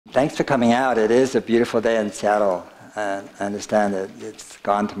Thanks for coming out. It is a beautiful day in Seattle. I understand that it's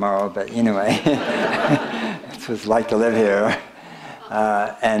gone tomorrow, but anyway, it's what it's like to live here.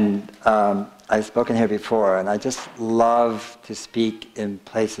 I've spoken here before, and I just love to speak in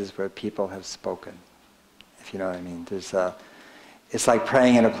places where people have spoken, if you know what I mean. It's like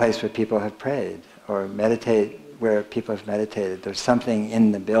praying in a place where people have prayed, or meditate where people have meditated. There's something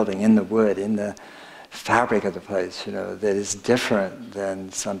in the building, in the wood, in the fabric of the place, that is different than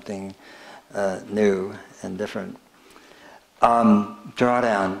something new and different.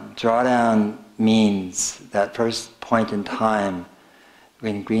 Drawdown. Drawdown means that first point in time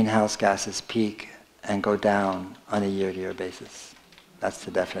when greenhouse gases peak and go down on a year-to-year basis. That's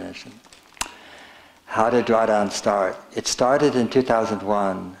the definition. How did drawdown start? It started in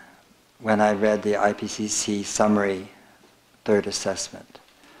 2001 when I read the IPCC summary third assessment.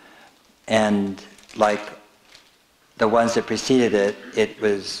 And like the ones that preceded it, it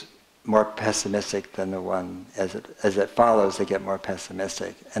was more pessimistic than the one as it follows, they get more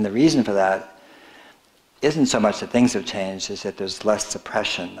pessimistic. And the reason for that isn't so much that things have changed, is that there's less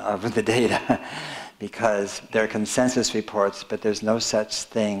suppression of the data because there are consensus reports, but there's no such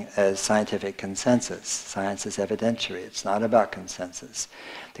thing as scientific consensus. Science is evidentiary. It's not about consensus.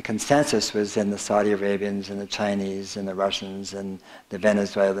 The consensus was in the Saudi Arabians and the Chinese and the Russians and the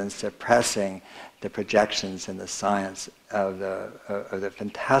Venezuelans suppressing the projections and the science of the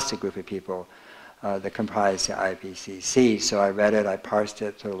fantastic group of people that comprise the IPCC. So I read it, I parsed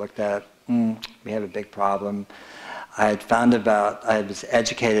it, sort of looked at it. We have a big problem. I was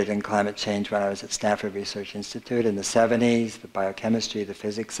educated in climate change when I was at Stanford Research Institute in the 70s, the biochemistry, the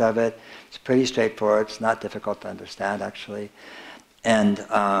physics of it. It's pretty straightforward. It's not difficult to understand, actually. And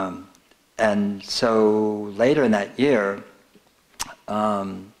so later in that year,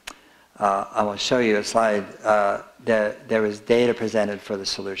 I will show you a slide. There was data presented for the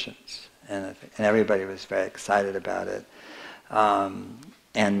solutions, and everybody was very excited about it.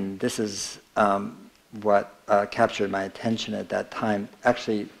 And this is what captured my attention at that time.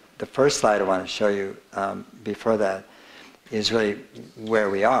 Actually, the first slide I want to show you before that is really where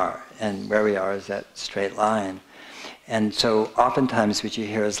we are, and where we are is that straight line. And so oftentimes what you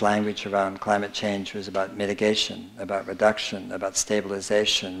hear as language around climate change was about mitigation, about reduction, about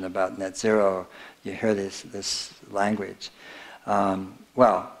stabilization, about net zero. You hear this language.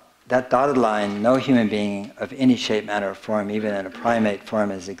 Well, that dotted line, no human being of any shape, manner, or form, even in a primate form,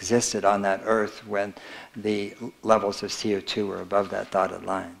 has existed on that earth when the levels of CO2 were above that dotted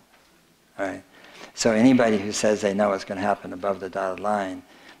line. All right? So anybody who says they know what's going to happen above the dotted line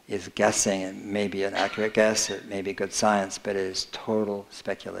is guessing. It may be an accurate guess, it may be good science, but it is total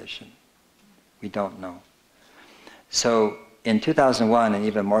speculation. We don't know. So in 2001, and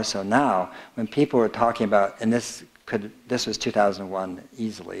even more so now, when people were talking about, and this was 2001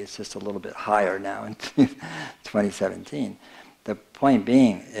 easily, it's just a little bit higher now in 2017. The point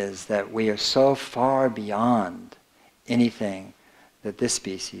being is that we are so far beyond anything that this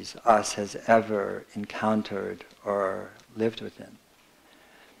species, us, has ever encountered or lived within.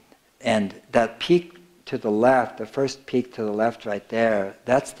 And that peak to the left, the first peak to the left right there,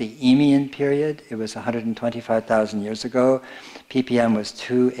 that's the Eemian period. It was 125,000 years ago. ppm was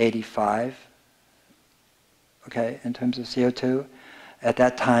 285, okay, in terms of CO2. At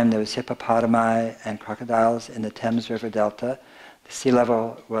that time, there was hippopotami and crocodiles in the Thames River Delta. The sea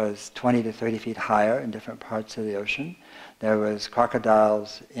level was 20 to 30 feet higher in different parts of the ocean. There was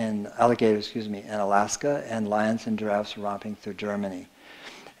crocodiles alligators, in Alaska, and lions and giraffes romping through Germany.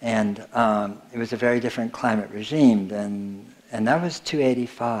 And it was a very different climate regime and that was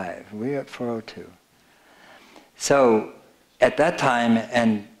 285. We're at 402. So at that time,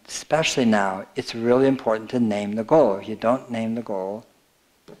 and especially now, it's really important to name the goal. If you don't name the goal,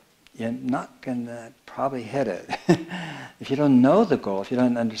 you're not going to probably hit it. If you don't know the goal, if you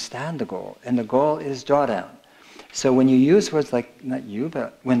don't understand the goal, and the goal is drawdown. So when you use words like, not you,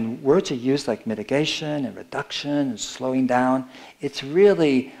 but when words are used like mitigation and reduction and slowing down, it's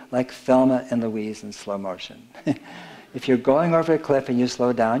really like Thelma and Louise in slow motion. If you're going over a cliff and you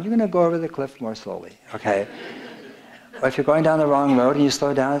slow down, you're going to go over the cliff more slowly, okay? Or if you're going down the wrong road and you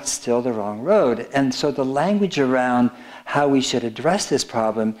slow down, it's still the wrong road. And so the language around how we should address this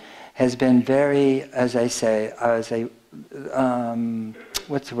problem has been very, as I say,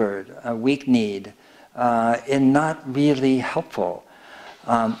 what's the word? A weak-kneed. And not really helpful.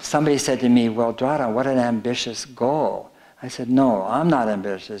 Somebody said to me, well, Drawdown, what an ambitious goal. I said, no, I'm not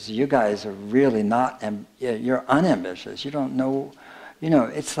ambitious. You guys are really not, you're unambitious. You don't know,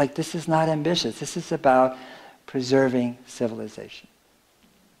 it's like this is not ambitious. This is about preserving civilization.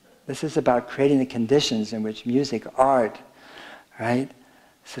 This is about creating the conditions in which music, art, right,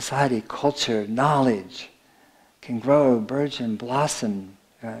 society, culture, knowledge can grow, burgeon, blossom.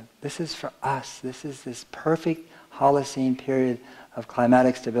 This is for us. This is this perfect Holocene period of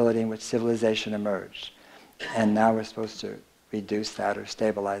climatic stability in which civilization emerged. And now we're supposed to reduce that or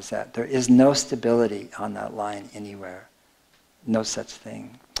stabilize that. There is no stability on that line anywhere. No such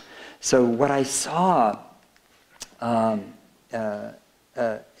thing. So what I saw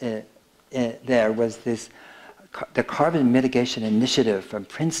there was this, the Carbon Mitigation Initiative from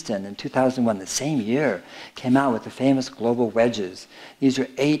Princeton in 2001, the same year, came out with the famous global wedges. These are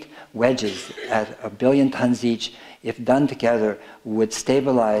 8 wedges at 1 billion tons each, if done together, would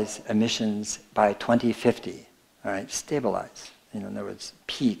stabilize emissions by 2050. All right, stabilize. In other words,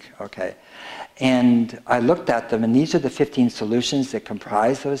 peak, okay. And I looked at them, and these are the 15 solutions that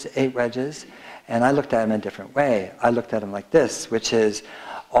comprise those 8 wedges, and I looked at them in a different way. I looked at them like this, which is,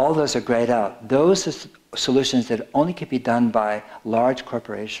 all those are grayed out. Those are solutions that only could be done by large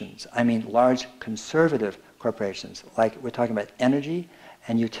corporations. I mean large conservative corporations, like we're talking about energy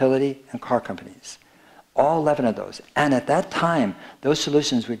and utility and car companies. All 11 of those. And at that time, those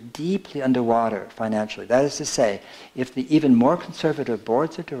solutions were deeply underwater financially. That is to say, if the even more conservative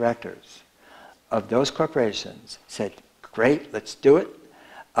boards of directors of those corporations said, great, let's do it,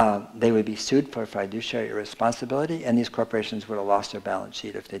 they would be sued for fiduciary irresponsibility, and these corporations would have lost their balance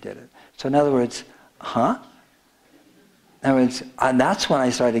sheet if they did it. So in other words, In other words, and that's when I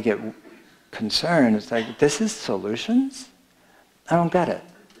started to get concerned. It's like, this is solutions? I don't get it.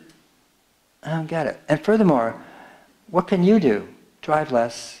 I don't get it. And furthermore, what can you do? Drive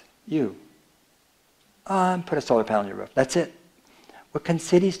less, you. Put a solar panel on your roof. That's it. What can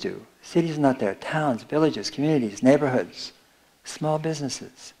cities do? Cities are not there. Towns, villages, communities, neighborhoods, small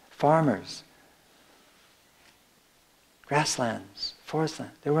businesses, farmers, grasslands, forest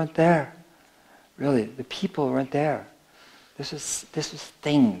land. They weren't there. Really, the people weren't there. This was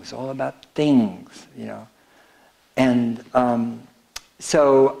things, all about things, you know. And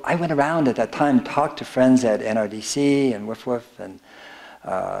so I went around at that time, talked to friends at NRDC and Woof Woof and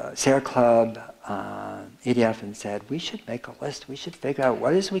Sarah Club, EDF, and said, we should make a list. We should figure out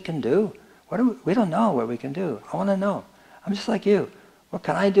what it is we can do. We don't know what we can do. I want to know. I'm just like you. What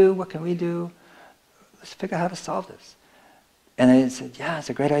can I do? What can we do? Let's figure out how to solve this. And they said, yeah, it's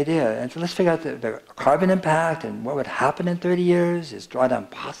a great idea. And so let's figure out the carbon impact and what would happen in 30 years. Is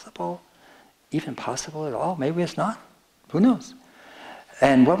drawdown possible? Even possible at all? Maybe it's not. Who knows?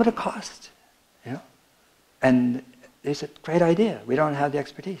 And what would it cost? You know? And they said, great idea. We don't have the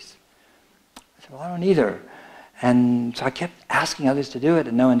expertise. I said, well, I don't either. And so I kept asking others to do it,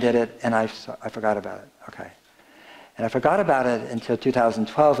 and no one did it, and I forgot about it. Okay. And I forgot about it until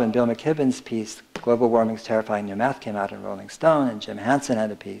 2012 when Bill McKibben's piece, Global Warming's Terrifying New Math, came out in Rolling Stone, and Jim Hansen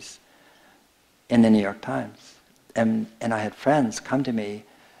had a piece in the New York Times. And I had friends come to me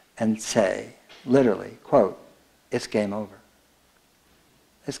and say, literally, quote, it's game over.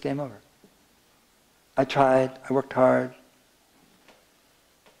 It's game over. I tried, I worked hard,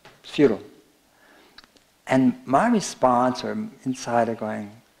 it's futile. And my response, or inside of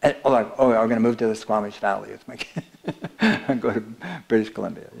going, I'm going to move to the Squamish Valley with my kid. and go to British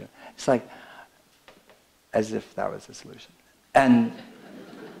Columbia. You know. It's like, as if that was the solution. And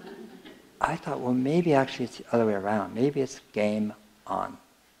I thought, well, maybe actually it's the other way around. Maybe it's game on.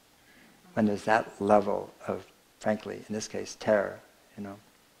 When there's that level of, frankly, in this case, terror, you know.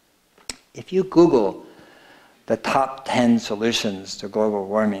 If you Google the top 10 solutions to global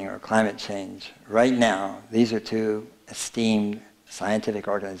warming or climate change right now, these are two esteemed scientific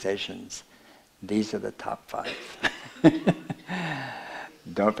organizations. These are the top 5.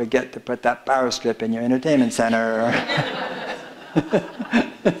 Don't forget to put that power strip in your entertainment center.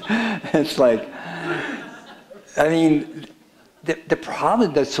 It's like, I mean, the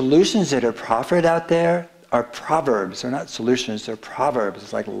problem, the solutions that are proffered out there are proverbs. They're not solutions, they're proverbs.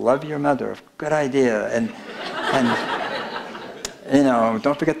 It's like, love your mother, good idea. And you know,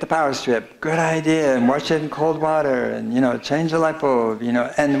 don't forget the power strip, good idea, and wash it in cold water, and, you know, change the light bulb, you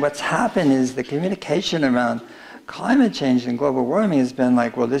know. And what's happened is the communication around climate change and global warming has been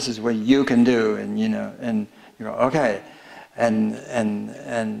like, well, this is what you can do, and, you know, and you go, okay. And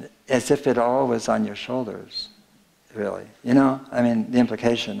as if it all was on your shoulders, really, you know? I mean, the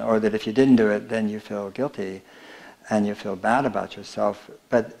implication, or that if you didn't do it, then you feel guilty, and you feel bad about yourself.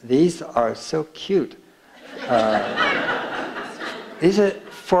 But these are so cute. These are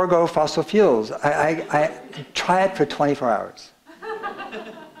forego fossil fuels. I try it for 24 hours.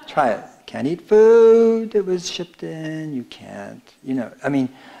 Try it. Can't eat food that was shipped in. You can't. You know, I mean,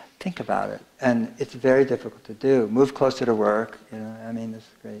 think about it. And it's very difficult to do. Move closer to work. You know, I mean, this is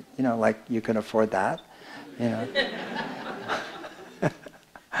great. You know, like you can afford that. You know.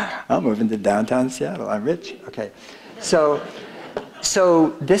 I'll move into downtown Seattle. I'm rich. Okay. So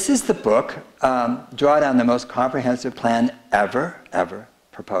this is the book, Drawdown, the most comprehensive plan ever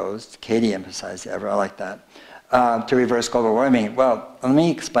proposed. Katie emphasized ever, I like that, to reverse global warming. Well, let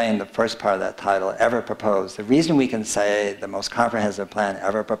me explain the first part of that title, ever proposed. The reason we can say the most comprehensive plan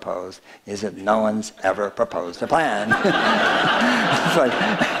ever proposed is that no one's ever proposed a plan.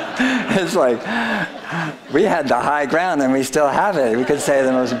 it's like we had the high ground and we still have it. We could say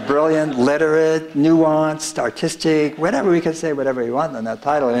the most brilliant, literate, nuanced, artistic, whatever, we could say whatever we want on that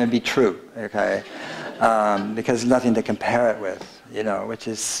title and it'd be true, okay? Because there's nothing to compare it with, you know, which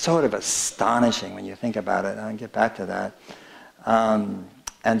is sort of astonishing when you think about it. I'll get back to that.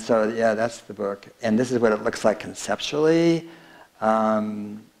 And so, yeah, that's the book. And this is what it looks like conceptually.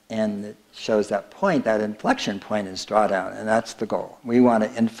 And it shows that point, that inflection point is Drawdown, and that's the goal. We want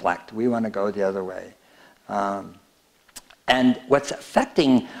to inflect. We want to go the other way. And what's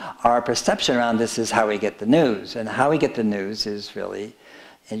affecting our perception around this is how we get the news. And how we get the news is really,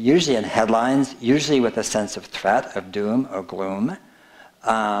 and usually in headlines, usually with a sense of threat, of doom or gloom.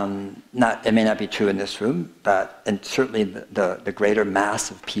 It may not be true in this room, but and certainly the greater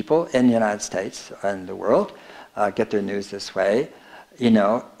mass of people in the United States and the world get their news this way, you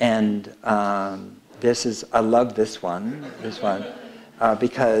know. And this is, I love this one,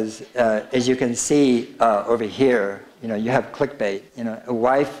 because as you can see over here, you know, you have clickbait. You know, a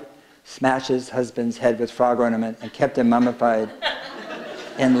wife smashes husband's head with frog ornament and kept him mummified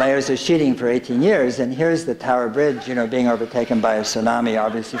in layers of sheeting for 18 years, and here's the Tower Bridge, you know, being overtaken by a tsunami,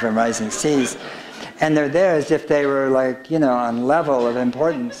 obviously from rising seas, and they're there as if they were like, you know, on level of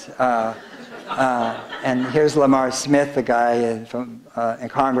importance. And here's Lamar Smith, the guy in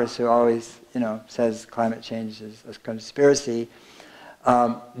Congress who always, you know, says climate change is a conspiracy.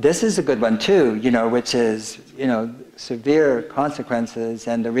 This is a good one too, you know, which is, you know, severe consequences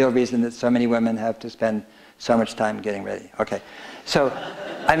and the real reason that so many women have to spend so much time getting ready. Okay. So,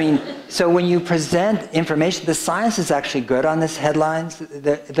 I mean, so when you present information, the science is actually good on these headlines.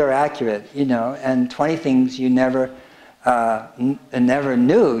 They're accurate, you know, and 20 things you never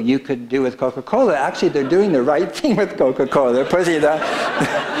knew you could do with Coca-Cola. Actually, they're doing the right thing with Coca-Cola. They're putting it down,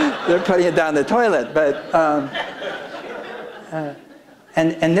 they're putting it down the toilet. But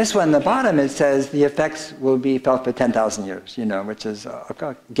and this one, the bottom, it says the effects will be felt for 10,000 years. You know, which is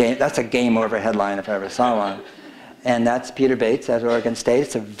that's a game over headline if I ever saw one. And that's Peter Bates at Oregon State.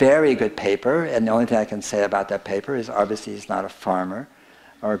 It's a very good paper, and the only thing I can say about that paper is obviously he's not a farmer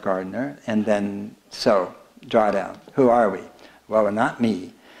or a gardener. And then, so, Drawdown. Who are we? Well, we're not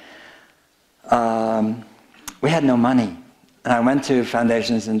me. We had no money. And I went to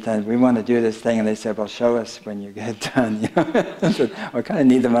foundations and said, we want to do this thing. And they said, well, show us when you get done. You know? I said, I kind of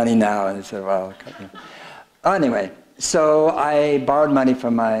need the money now. And they said, well, okay. Anyway, so I borrowed money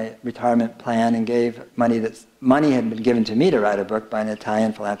from my retirement plan and gave money that's money had been given to me to write a book by an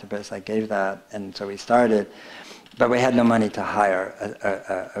Italian philanthropist. I gave that, and so we started. But we had no money to hire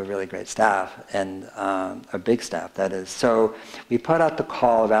a really great staff, and a big staff, that is. So we put out the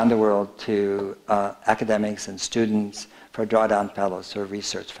call around the world to academics and students for Drawdown fellows, so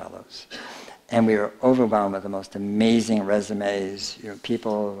research fellows. And we were overwhelmed with the most amazing resumes. You know,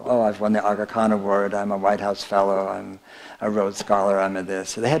 people, oh, I've won the Aga Khan Award, I'm a White House Fellow, I'm a Rhodes Scholar, I'm a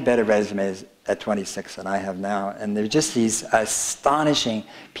this. So they had better resumes at 26 than I have now. And they're just these astonishing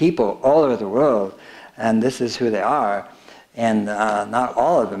people all over the world. And this is who they are. And not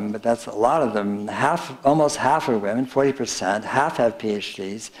all of them, but that's a lot of them. Almost half are women, 40%, half have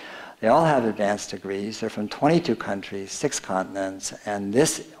PhDs. They all have advanced degrees. They're from 22 countries, 6 continents, and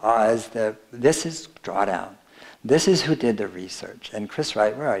this is Drawdown. This is who did the research. And Chris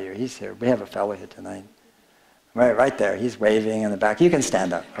Wright, where are you? He's here. We have a fellow here tonight. Right there. He's waving in the back. You can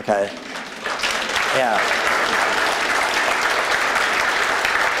stand up, okay? Yeah.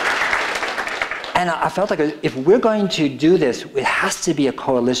 And I felt like if we're going to do this, it has to be a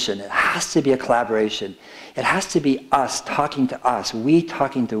coalition. It has to be a collaboration. It has to be us talking to us, we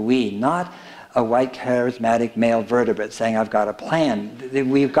talking to we, not a white charismatic male vertebrate saying, I've got a plan.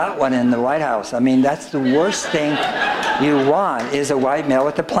 We've got one in the White House. I mean, that's the worst thing you want, is a white male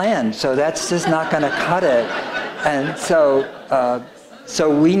with a plan. So that's just not going to cut it. And so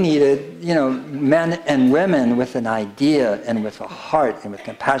we needed, you know, men and women with an idea and with a heart and with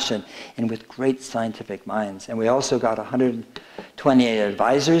compassion and with great scientific minds. And we also got 128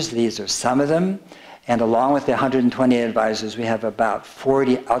 advisors. These are some of them. And along with the 128 advisors, we have about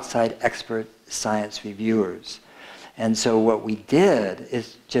 40 outside expert science reviewers. And so what we did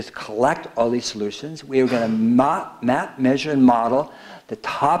is just collect all these solutions. We were going to map, measure, and model the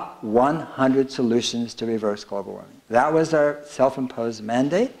top 100 solutions to reverse global warming. That was our self-imposed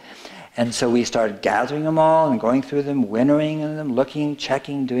mandate. And so we started gathering them all and going through them, winnowing them, looking,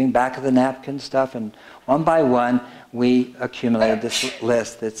 checking, doing back of the napkin stuff. And one by one, we accumulated this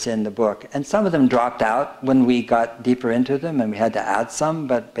list that's in the book. And some of them dropped out when we got deeper into them, and we had to add some.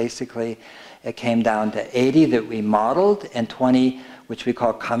 But basically, it came down to 80 that we modeled and 20 which we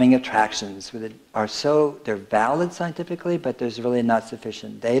call coming attractions. They're valid scientifically, but there's really not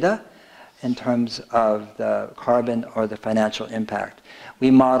sufficient data in terms of the carbon or the financial impact.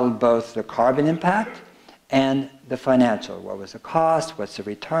 We modeled both the carbon impact and the financial. What was the cost? What's the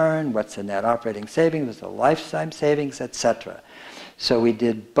return? What's the net operating savings? What's the lifetime savings, etc. So we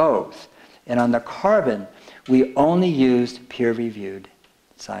did both. And on the carbon, we only used peer-reviewed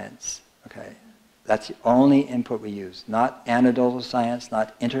science. Okay, that's the only input we use. Not anecdotal science,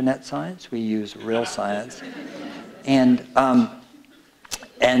 not internet science. We use real science. And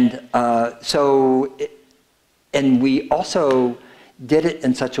we also did it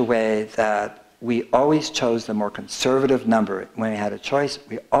in such a way that we always chose the more conservative number. When we had a choice,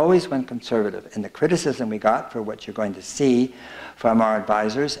 we always went conservative. And the criticism we got for what you're going to see from our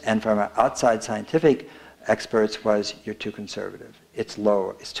advisors and from our outside scientific experts was, you're too conservative. It's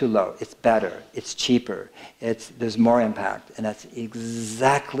low, it's too low, it's better, it's cheaper, there's more impact. And that's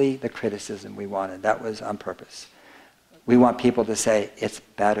exactly the criticism we wanted. That was on purpose. We want people to say, it's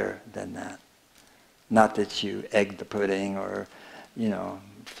better than that. Not that you egged the pudding or,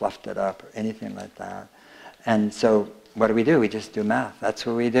 fluffed it up or anything like that. And so what do? We just do math. That's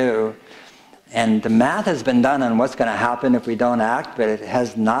what we do. And the math has been done on what's going to happen if we don't act, but it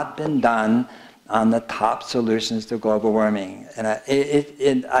has not been done on the top solutions to global warming. And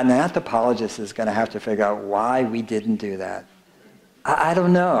an anthropologist is going to have to figure out why we didn't do that. I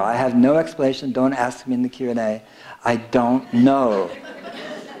don't know. I have no explanation. Don't ask me in the Q&A. I don't know.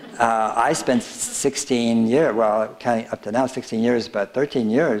 I spent 16 years, well, counting up to now 16 years, but 13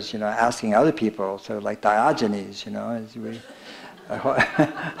 years, asking other people, sort of like Diogenes, as we,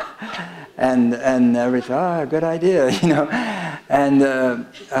 and everything, good idea, and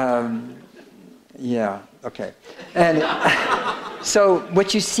yeah, okay. And so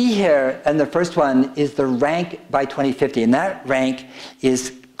what you see here, and the first one is the rank by 2050, and that rank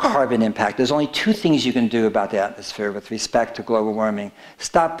is carbon impact. There's only two things you can do about the atmosphere with respect to global warming.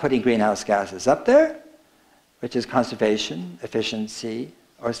 Stop putting greenhouse gases up there, which is conservation, efficiency,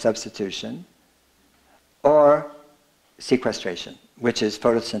 or substitution, or sequestration, which is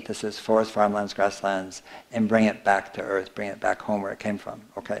photosynthesis, forest, farmlands, grasslands, and bring it back to Earth, bring it back home where it came from.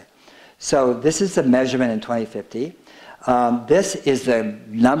 Okay. So this is the measurement in 2050. This is the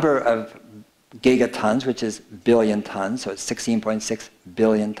number of gigatons, which is billion tons, so it's 16.6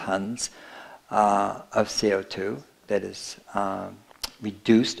 billion tons of CO2 that is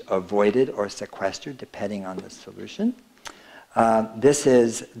reduced, avoided, or sequestered, depending on the solution. This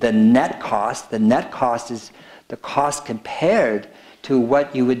is the net cost. The net cost is the cost compared to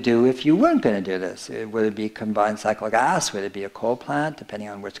what you would do if you weren't going to do this. Would it be combined cycle gas? Would it be a coal plant, depending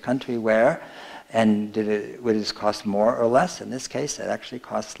on which country, where? And would it cost more or less? In this case, it actually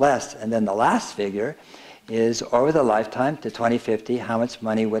costs less. And then the last figure is, over the lifetime to 2050, how much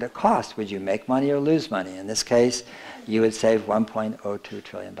money would it cost? Would you make money or lose money? In this case, you would save $1.02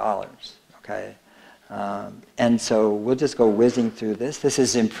 trillion. Okay? And so we'll just go whizzing through this. This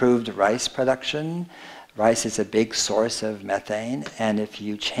is improved rice production. Rice is a big source of methane, and if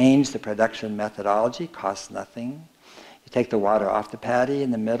you change the production methodology, it costs nothing. You take the water off the paddy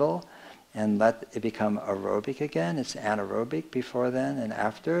in the middle and let it become aerobic again. It's anaerobic before then and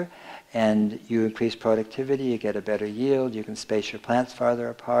after, and you increase productivity, you get a better yield, you can space your plants farther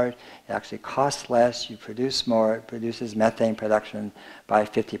apart, it actually costs less, you produce more, it produces methane production by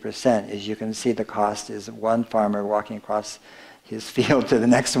 50%. As you can see, the cost is one farmer walking across his field to the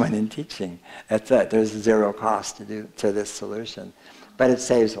next one in teaching. That's it. There's zero cost to this solution. But it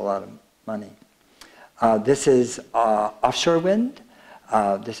saves a lot of money. This is offshore wind.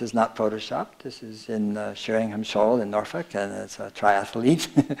 This is not photoshopped. This is in Sheringham Shoal in Norfolk, and it's a triathlete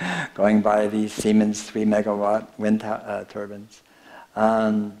going by these Siemens 3 megawatt wind turbines.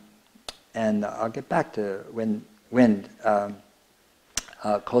 And I'll get back to wind.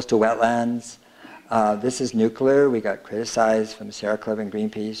 Coastal wetlands. This is nuclear. We got criticized from Sierra Club and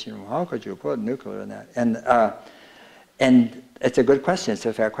Greenpeace. How could you put nuclear in that? And it's a good question. It's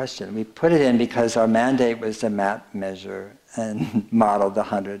a fair question. We put it in because our mandate was to map, measure, and model the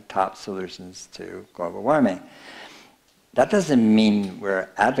 100 top solutions to global warming. That doesn't mean we're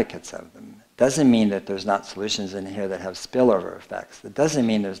advocates of them. doesn't mean that there's not solutions in here that have spillover effects. It doesn't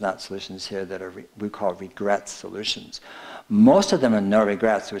mean there's not solutions here that are we call regret solutions. Most of them are no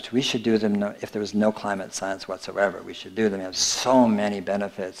regrets, which we should do them if there was no climate science whatsoever. We should do them. They have so many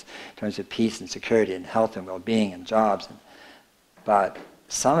benefits in terms of peace and security and health and well-being and jobs. But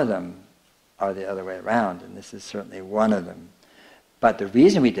some of them are the other way around, and this is certainly one of them. But the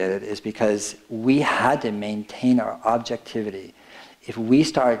reason we did it is because we had to maintain our objectivity. If we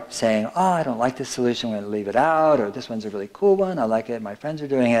start saying, oh, I don't like this solution, I'm going to leave it out, or this one's a really cool one, I like it, my friends are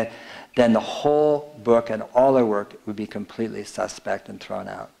doing it, then the whole book and all our work would be completely suspect and thrown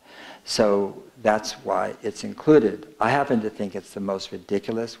out. So that's why it's included. I happen to think it's the most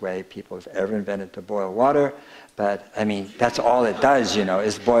ridiculous way people have ever invented to boil water, but I mean, that's all it does, you know,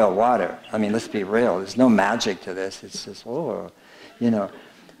 is boil water. I mean, let's be real, there's no magic to this, it's just, oh, you know.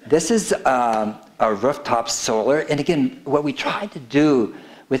 This is a rooftop solar, and again, what we tried to do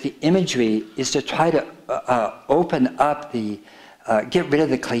with the imagery is to try to open up the, get rid of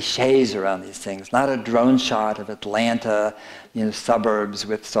the cliches around these things. Not a drone shot of Atlanta, you know, suburbs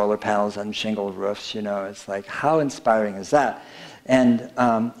with solar panels on shingled roofs, you know, it's like, how inspiring is that? And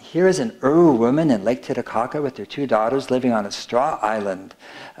here is an Uru woman in Lake Titicaca with her 2 daughters living on a straw island,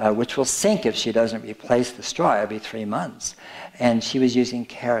 which will sink if she doesn't replace the straw every 3 months. And she was using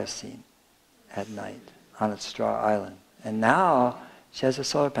kerosene at night on a straw island. And now she has a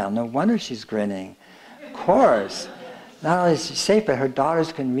solar panel. No wonder she's grinning. Of course. Not only is she safe, but her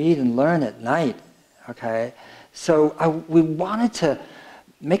daughters can read and learn at night. Okay? So we wanted to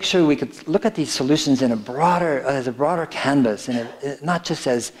make sure we could look at these solutions in a broader canvas, and not just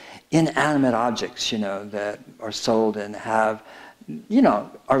as inanimate objects, you know, that are sold and have, you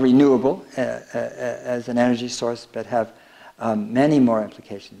know, are renewable as an energy source, but have many more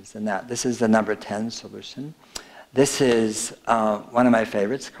implications than that. This is the number 10 solution. This is one of my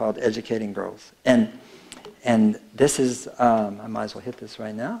favorites called Educating Girls. And this is, I might as well hit this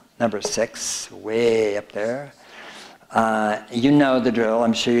right now, number 6, way up there. You know the drill,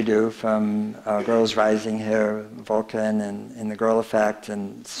 I'm sure you do, from Girls Rising here, Vulcan, and the Girl Effect,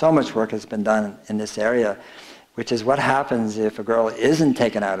 and so much work has been done in this area, which is what happens if a girl isn't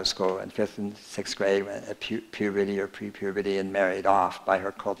taken out of school in 5th and 6th grade at puberty or pre-puberty and married off by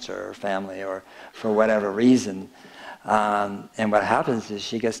her culture or family or for whatever reason. And what happens is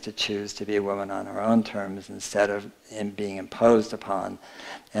she gets to choose to be a woman on her own terms instead of being imposed upon.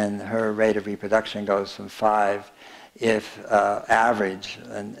 And her rate of reproduction goes from 5, if average,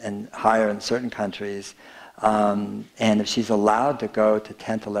 and higher in certain countries. And if she's allowed to go to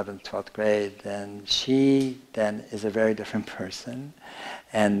 10th, 11th, 12th grade, then she then is a very different person.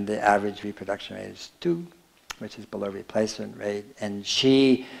 And the average reproduction rate is 2, which is below replacement rate. And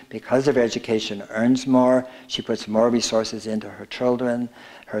she, because of her education, earns more. She puts more resources into her children.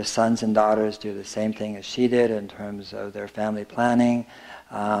 Her sons and daughters do the same thing as she did in terms of their family planning.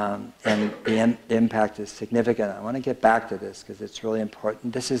 And the impact is significant. I want to get back to this because it's really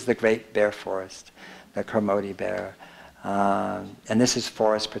important. This is the Great Bear Forest, the Kermode bear. And this is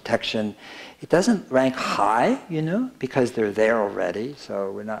forest protection. It doesn't rank high, you know, because they're there already,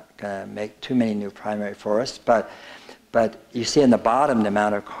 so we're not going to make too many new primary forests. But you see in the bottom the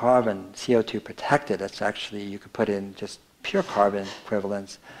amount of carbon, CO2 protected. That's actually, you could put in just pure carbon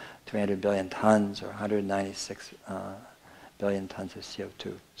equivalents, 300 billion tons or 196 billion tons of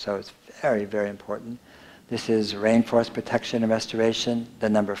CO2. So it's very, very important. This is rainforest protection and restoration, the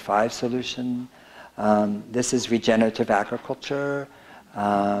number 5 solution. This is regenerative agriculture.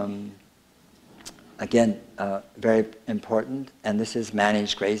 Again, very important. And this is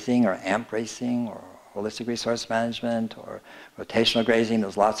managed grazing or AMP grazing or holistic resource management or rotational grazing.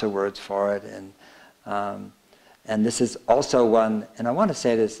 There's lots of words for it. And this is also one, and I want to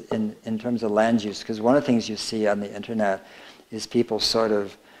say this in terms of land use, because one of the things you see on the internet is people sort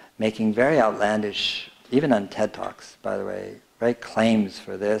of making very outlandish, even on TED Talks, by the way, right, claims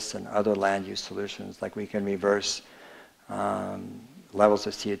for this and other land use solutions, like we can reverse levels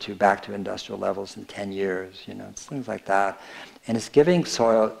of CO2 back to industrial levels in 10 years, you know, it's things like that. And it's giving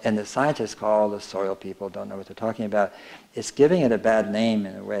soil, and the scientists call the soil people, don't know what they're talking about, it's giving it a bad name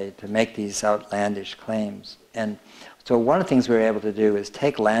in a way to make these outlandish claims. And so one of the things we were able to do is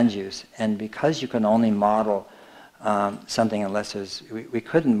take land use, and because you can only model something unless there's, we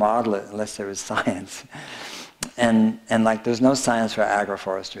couldn't model it unless there was science. And like there's no science for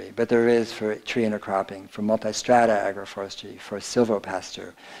agroforestry, but there is for tree intercropping, for multi-strata agroforestry, for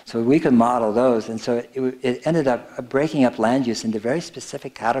silvopasture. So we could model those, and so it ended up breaking up land use into very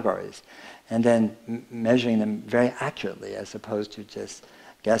specific categories and then measuring them very accurately as opposed to just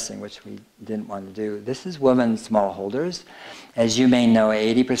guessing, which we didn't want to do. This is women smallholders. As you may know,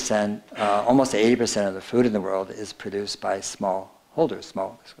 80%, almost 80% of the food in the world is produced by smallholders,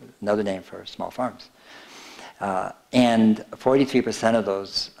 another name for small farms. And 43% of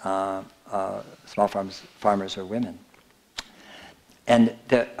those small farmers are women. And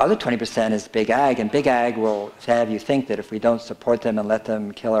the other 20% is big ag, and big ag will have you think that if we don't support them and let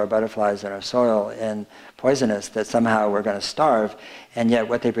them kill our butterflies in our soil and poison us, that somehow we're going to starve. And yet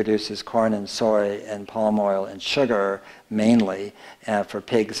what they produce is corn and soy and palm oil and sugar, mainly, for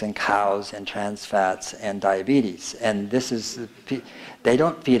pigs and cows and trans fats and diabetes. And this is, they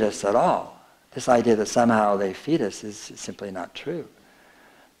don't feed us at all. This idea that somehow they feed us is simply not true.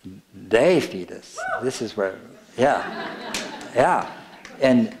 They feed us. This is where, yeah.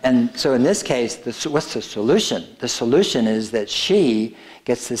 And so in this case, what's the solution? The solution is that she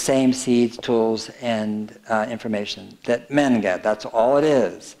gets the same seeds, tools, and information that men get. That's all it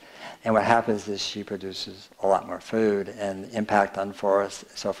is. And what happens is she produces a lot more food, and the impact on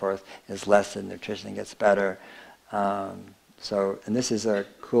forests, so forth, is less, and nutrition gets better. And this is a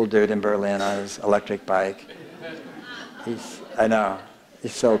cool dude in Berlin on his electric bike. I know,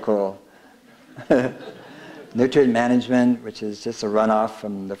 he's so cool. Nutrient management, which is just a runoff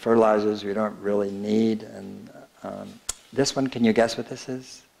from the fertilizers we don't really need. And this one, can you guess what this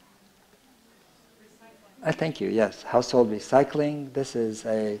is? Thank you, yes. Household recycling. This is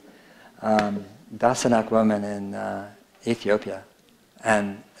a Dasanak woman in Ethiopia.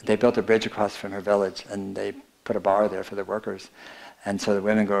 And they built a bridge across from her village, and they put a bar there for the workers. And so the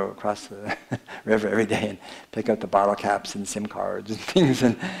women go across the river every day and pick up the bottle caps and SIM cards and things,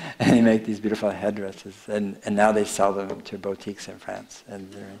 and they make these beautiful headdresses. And now they sell them to boutiques in France.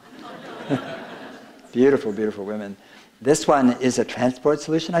 And they're beautiful, beautiful women. This one is a transport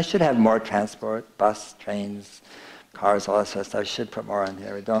solution. I should have more transport, bus, trains, cars, all that sort of stuff. I should put more on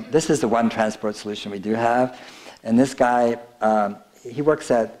here. We don't. This is the one transport solution we do have. And this guy, he works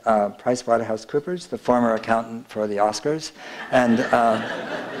at PricewaterhouseCoopers, the former accountant for the Oscars, and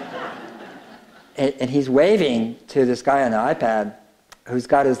he's waving to this guy on the iPad who's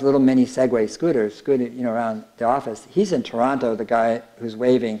got his little mini Segway scooting around the office. He's in Toronto, the guy who's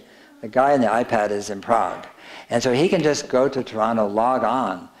waving. The guy on the iPad is in Prague. And so he can just go to Toronto, log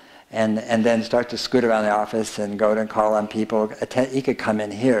on, and then start to scoot around the office and go and call on people. He could come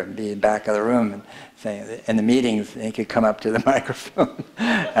in here and be in the back of the room and say, in the meetings, and he could come up to the microphone,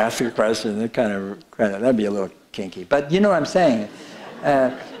 ask a question. That'd be a little kinky. But you know what I'm saying.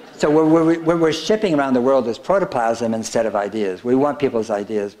 So we're shipping around the world as protoplasm instead of ideas. We want people's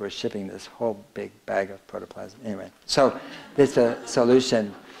ideas. We're shipping this whole big bag of protoplasm. Anyway, so there's a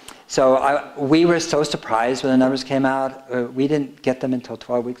solution. So we were so surprised when the numbers came out. We didn't get them until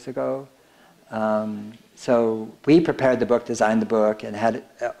 12 weeks ago. So we prepared the book, designed the book, and had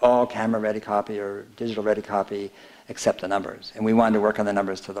all camera-ready copy or digital-ready copy except the numbers. And we wanted to work on the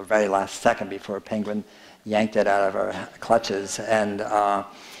numbers till the very last second before Penguin yanked it out of our clutches. And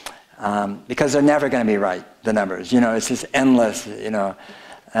because they're never going to be right, the numbers. It's just endless,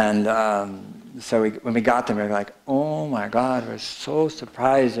 And so when we got them, we were like, oh my God, we're so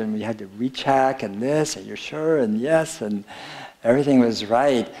surprised. And we had to recheck and this, and you're sure, and yes, and everything was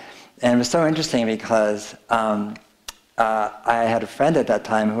right. And it was so interesting because I had a friend at that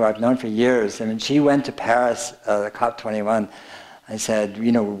time who I've known for years. And when she went to Paris, the COP21, I said,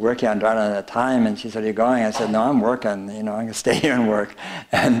 we're working on Drawdown at the time. And she said, are you going? I said, no, I'm working. I'm going to stay here and work.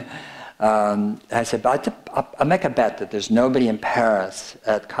 And I said, but I'll make a bet that there's nobody in Paris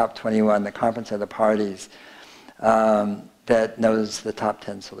at COP21, the Conference of the Parties, that knows the top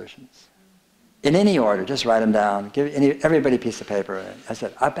 10 solutions. In any order, just write them down. Give everybody a piece of paper. I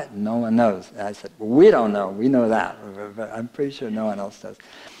said, I bet no one knows. And I said, well, we don't know. We know that. But I'm pretty sure no one else does.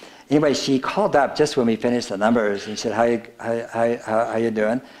 Anyway, she called up just when we finished the numbers and said, how you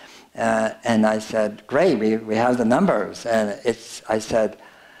doing? And I said, great, we have the numbers. And I said,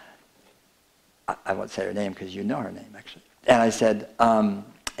 I won't say her name because you know her name, actually. And I said, and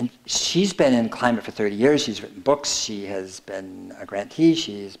she's been in climate for 30 years. She's written books. She has been a grantee.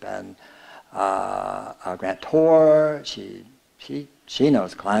 She's been a grantor. She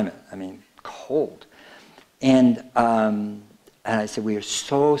knows climate. I mean, cold. And I said, we are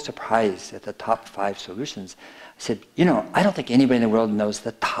so surprised at the top 5 solutions. I said, I don't think anybody in the world knows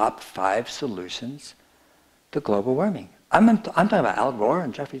the top 5 solutions to global warming. I'm talking about Al Gore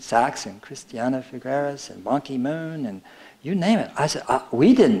and Jeffrey Sachs and Christiana Figueres and Ban Ki-moon and you name it. I said,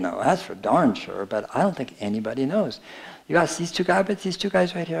 we didn't know, that's for darn sure, but I don't think anybody knows. You got these two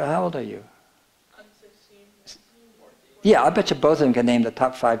guys right here, how old are you? I'm 16. Yeah, I bet you both of them can name the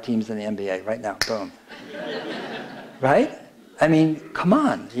top 5 teams in the NBA right now, boom. Right? I mean, come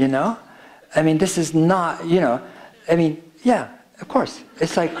on, you know? I mean, this is not, you know, I mean, yeah, of course.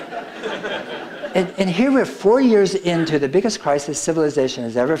 It's like, and here we're 4 years into the biggest crisis civilization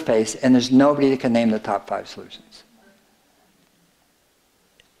has ever faced, and there's nobody that can name the top 5 solutions.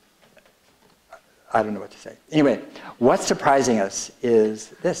 I don't know what to say. Anyway, what's surprising us is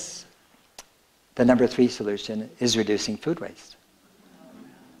this. The number 3 solution is reducing food waste.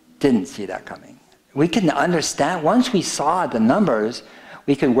 Didn't see that coming. We can understand, once we saw the numbers,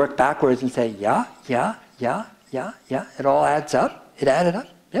 we could work backwards and say, yeah, it all adds up. It added up,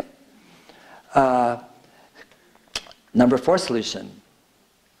 yep. Number 4 solution,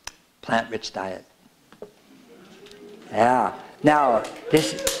 plant-rich diet. Yeah. Now,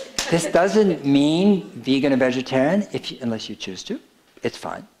 this doesn't mean vegan or vegetarian unless you choose to. It's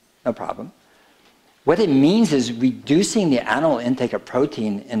fine, no problem. What it means is reducing the animal intake of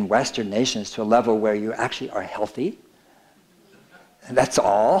protein in Western nations to a level where you actually are healthy. And that's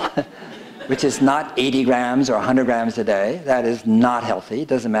all, which is not 80 grams or 100 grams a day. That is not healthy. It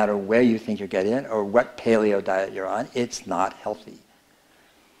doesn't matter where you think you're getting it or what paleo diet you're on. It's not healthy.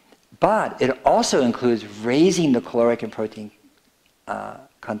 But it also includes raising the caloric and protein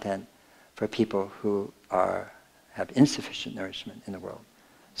content for people who have insufficient nourishment in the world.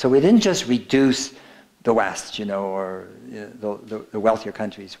 So we didn't just reduce the West, you know, or the wealthier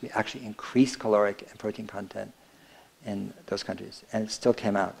countries. We actually increased caloric and protein content in those countries, and it still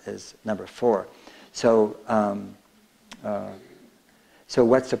came out as number 4. So, so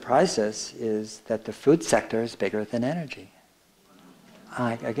what surprised us is that the food sector is bigger than energy.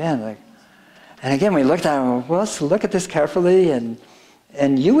 Again, we looked at it, well, let's look at this carefully,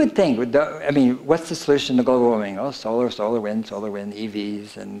 and you would think, I mean, what's the solution to global warming? Oh, solar, wind,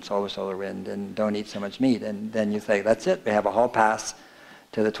 EVs, and solar, wind, and don't eat so much meat. And then you say, that's it, we have a hall pass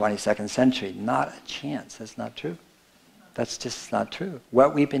to the 22nd century. Not a chance, that's not true. That's just not true.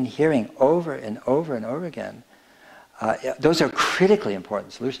 What we've been hearing over and over and over again, those are critically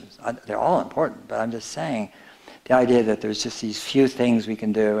important solutions. They're all important, but I'm just saying, the idea that there's just these few things we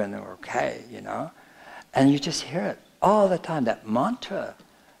can do and they're okay, you know? And you just hear it all the time, that mantra.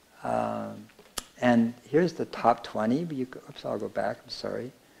 And here's the top 20. Oops, I'll go back, I'm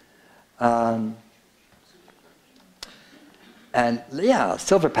sorry. And yeah,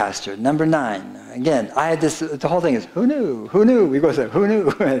 silver pasture, number 9. Again, I had this, the whole thing is, who knew? Who knew? We go say, who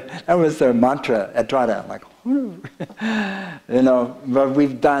knew? That was their mantra at Drawdown. Like, who knew? You know, but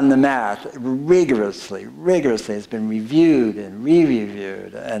we've done the math rigorously. It's been reviewed and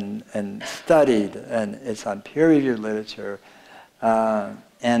re-reviewed and studied, and it's on peer-reviewed literature.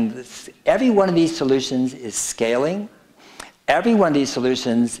 And every one of these solutions is scaling. Every one of these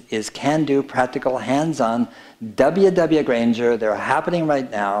solutions is can-do, practical, hands-on, W. Granger. They're happening right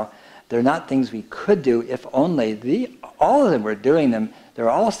now. They're not things we could do if only. All of them, we're doing them. They're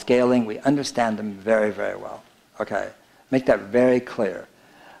all scaling. We understand them very, very well. Okay, make that very clear.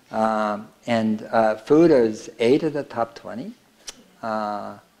 And food is 8 of the top 20.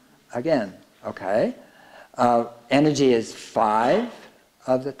 Again, okay. Energy is 5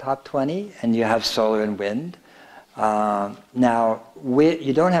 of the top 20, and you have solar and wind. Now,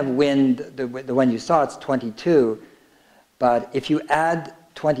 you don't have wind, the one you saw, it's 22, but if you add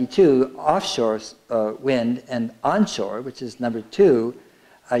 22 offshore wind and onshore, which is number 2,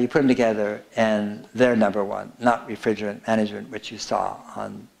 you put them together and they're number 1, not refrigerant management, which you saw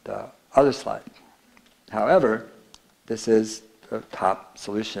on the other slide. However, this is the top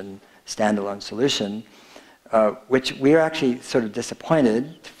solution, standalone solution, which we're actually sort of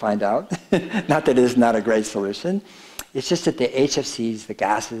disappointed to find out. Not that it is not a great solution. It's just that the HFCs, the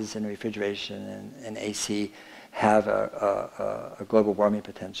gases in refrigeration and AC, have a global warming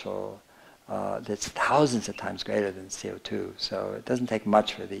potential that's thousands of times greater than CO2. So it doesn't take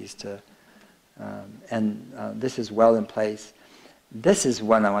much for these to, this is well in place. This is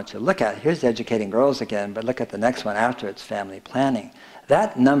one I want you to look at. Here's educating girls again, but look at the next one after, it's family planning.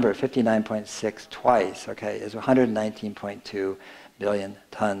 That number, 59.6 twice, okay, is 119.2 billion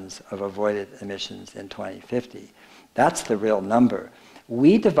tons of avoided emissions in 2050. That's the real number.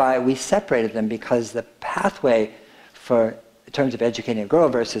 We separated them because the pathway for, in terms of educating a girl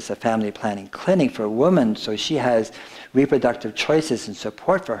versus a family planning clinic for a woman, so she has reproductive choices and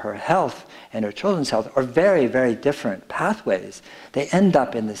support for her health and her children's health, are very, very different pathways. They end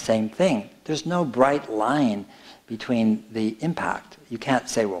up in the same thing. There's no bright line between the impact. You can't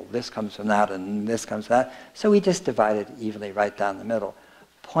say, well, this comes from that and this comes from that. So we just divided evenly right down the middle.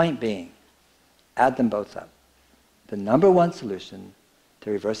 Point being, add them both up. The number 1 solution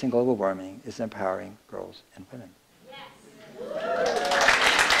to reversing global warming is empowering girls and women. Yes.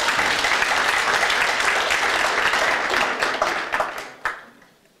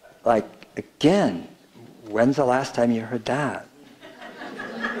 like, again, when's the last time you heard that?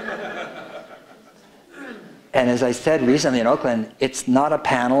 And as I said recently in Oakland, it's not a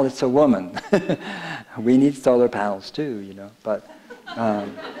panel, it's a woman. We need solar panels too, you know. But,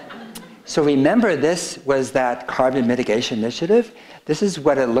 so remember, this was that carbon mitigation initiative. This is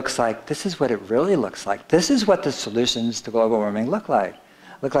what it looks like. This is what it really looks like. This is what the solutions to global warming look like.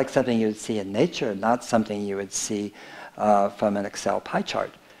 Look like something you would see in nature, not something you would see from an Excel pie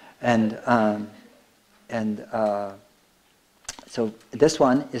chart. And so this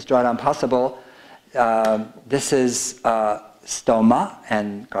one is Drawdown Possible. This is stoma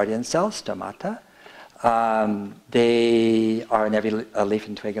and guardian cells, stomata. They are in every leaf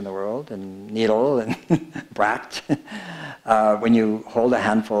and twig in the world, and needle and bract. When you hold a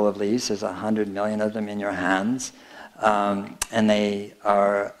handful of leaves, there's 100 million of them in your hands, and they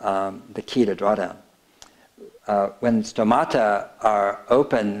are the key to drawdown. When stomata are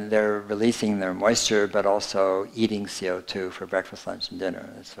open, they're releasing their moisture, but also eating CO2 for breakfast, lunch, and dinner.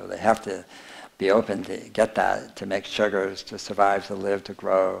 So they have to be open to get that, to make sugars, to survive, to live, to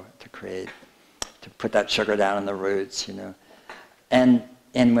grow, to create, to put that sugar down in the roots, you know. And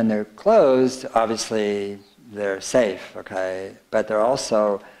when they're closed, obviously they're safe, okay? But they're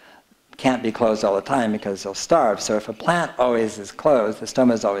also can't be closed all the time because they'll starve. So if a plant always is closed, the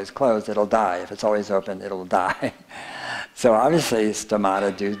stoma is always closed, it'll die. If it's always open, it'll die. So obviously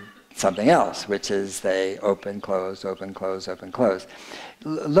stomata do something else, which is they open, close, open, close, open, close.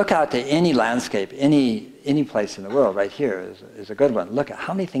 Look out to any landscape, any place in the world. Right here is a good one. Look at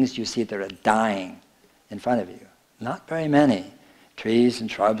how many things you see that are dying in front of you. Not very many. Trees and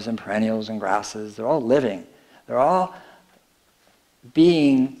shrubs and perennials and grasses, they're all living. They're all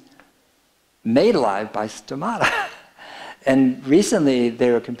being made alive by stomata. And recently they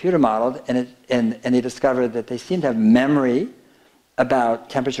were computer modeled, and they discovered that they seem to have memory about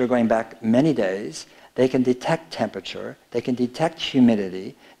temperature going back many days. They can detect temperature, they can detect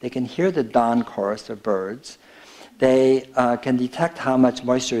humidity, they can hear the dawn chorus of birds, they can detect how much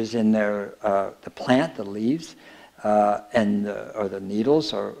moisture is in their, the plant, the leaves, or the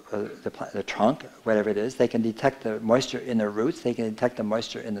needles, or the trunk, whatever it is. They can detect the moisture in their roots, they can detect the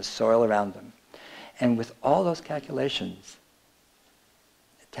moisture in the soil around them. And with all those calculations,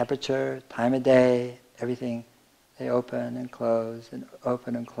 temperature, time of day, everything, they open and close and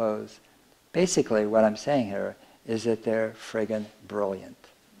open and close. Basically, what I'm saying here is that they're friggin' brilliant.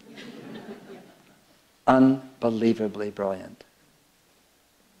 Unbelievably brilliant.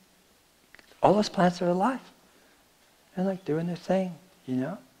 All those plants are alive. They're like doing their thing, you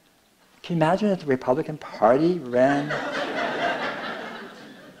know? Can you imagine if the Republican Party ran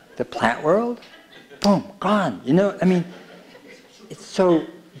the plant world? Boom, gone. You know, I mean, it's so,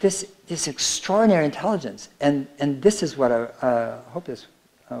 this extraordinary intelligence, and this is what I hope this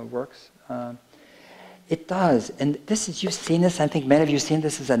works. It does, and this is, you've seen this, I think many of you have seen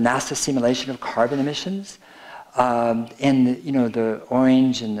this, is a NASA simulation of carbon emissions. And you know, the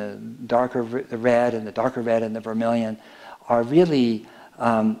orange and the darker the red and the darker red and the vermilion are really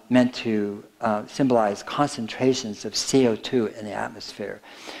meant to symbolize concentrations of CO2 in the atmosphere.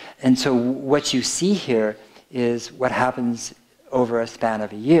 And so what you see here is what happens over a span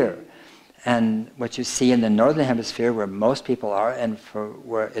of a year. And what you see in the northern hemisphere, where most people are, and for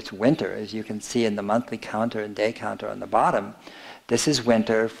where it's winter, as you can see in the monthly counter and day counter on the bottom, this is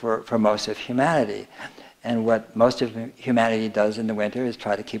winter for most of humanity. And what most of humanity does in the winter is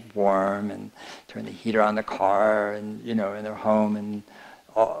try to keep warm and turn the heater on the car and, you know, in their home. And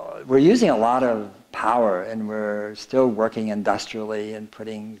we're using a lot of power, and we're still working industrially and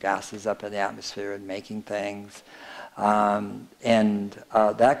putting gases up in the atmosphere and making things.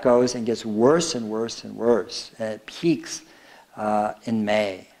 That goes and gets worse and worse and worse. And it peaks in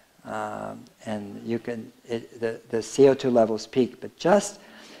May. And you can, the CO2 levels peak, but just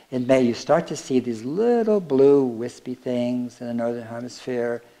in May you start to see these little blue wispy things in the northern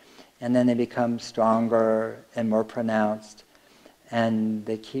hemisphere, and then they become stronger and more pronounced. And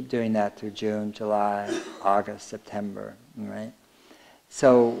they keep doing that through June, July, August, September, right?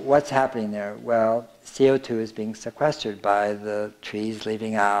 So what's happening there? Well, CO2 is being sequestered by the trees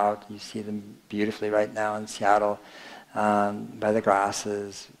leaving out. You see them beautifully right now in Seattle, by the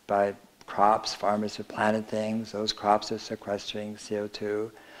grasses, by crops. Farmers have planted things. Those crops are sequestering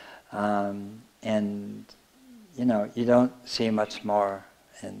CO2. And, you know, you don't see much more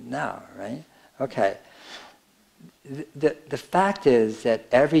now, right? Okay. The fact is that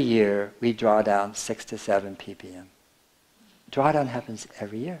every year we draw down 6 to 7 ppm. Drawdown happens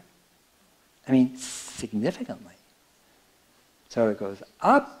every year. I mean, significantly. So it goes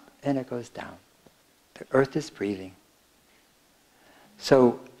up and it goes down. The earth is breathing.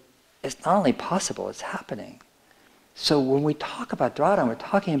 So it's not only possible, it's happening. So when we talk about drawdown, we're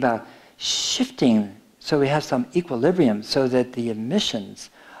talking about shifting so we have some equilibrium so that the emissions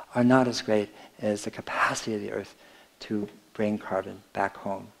are not as great as the capacity of the Earth to bring carbon back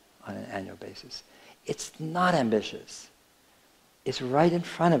home on an annual basis. It's not ambitious. It's right in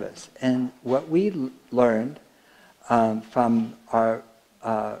front of us. And what we learned from our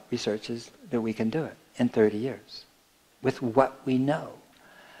research is that we can do it in 30 years with what we know.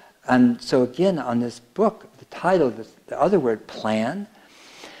 And so again, on this book, the title, the other word, plan,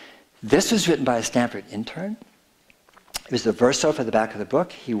 this was written by a Stanford intern. It was the verso for the back of the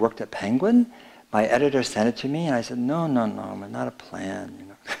book. He worked at Penguin. My editor sent it to me, and I said, no, not a plan. You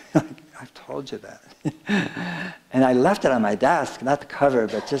know, I've told you that. And I left it on my desk, not the cover,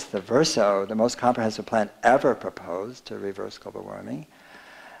 but just the verso, the most comprehensive plan ever proposed to reverse global warming.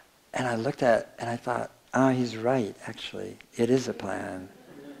 And I looked at it, and I thought, oh, he's right, actually. It is a plan.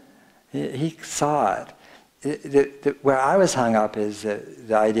 He saw it. Where I was hung up is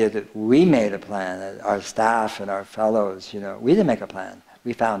the idea that we made a plan, that our staff and our fellows, you know, we didn't make a plan.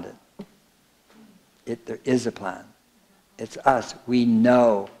 We found it. There is a plan. It's us. We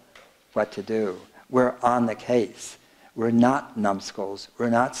know what to do. We're on the case. We're not numbskulls. We're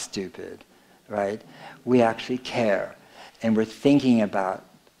not stupid, right? We actually care. And we're thinking about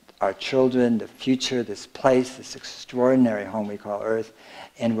our children, the future, this place, this extraordinary home we call Earth,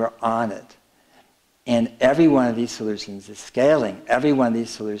 and we're on it. And every one of these solutions is scaling. Every one of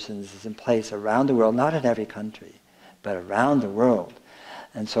these solutions is in place around the world, not in every country, but around the world,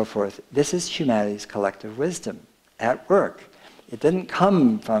 and so forth. This is humanity's collective wisdom at work. It didn't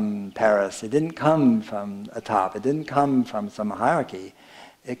come from Paris. It didn't come from a top. It didn't come from some hierarchy.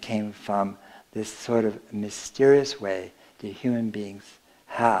 It came from this sort of mysterious way that human beings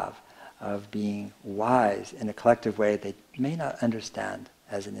have of being wise in a collective way they may not understand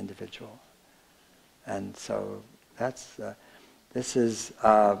as an individual. And so that's, this is,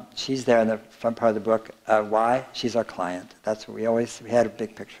 she's there in the front part of the book. Why? She's our client. That's what we had a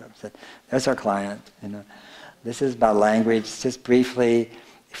big picture of. Said, there's our client. You know, this is about language. Just briefly,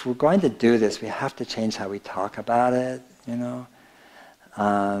 if we're going to do this, we have to change how we talk about it, you know.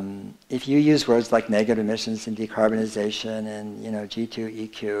 If you use words like negative emissions and decarbonization and, you know, G2,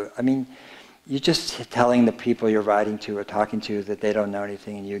 EQ, I mean, you're just telling the people you're writing to or talking to that they don't know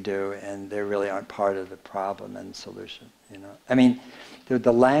anything and you do, and they really aren't part of the problem and solution, you know. I mean,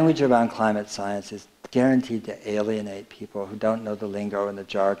 the language around climate science is guaranteed to alienate people who don't know the lingo and the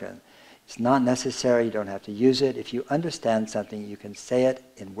jargon. It's not necessary, you don't have to use it. If you understand something, you can say it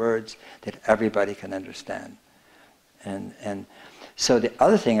in words that everybody can understand. And so the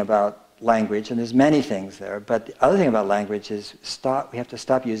other thing about language, and there's many things there, but the other thing about language is we have to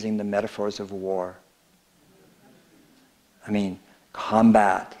stop using the metaphors of war. I mean,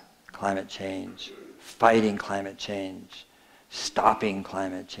 combat climate change, fighting climate change, stopping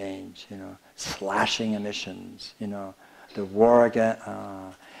climate change, you know, slashing emissions, you know, the war against,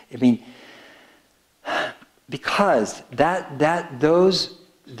 I mean, because those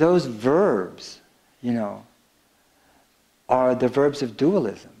verbs, you know, are the verbs of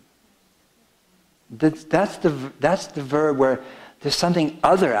dualism. That's the verb where there's something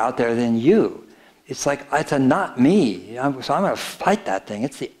other out there than you. It's like, it's a not me, so I'm going to fight that thing.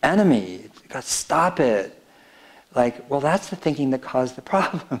 It's the enemy. You've got to stop it. Like, well, that's the thinking that caused the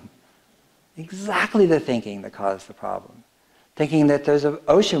problem. Exactly the thinking that caused the problem. Thinking that there's an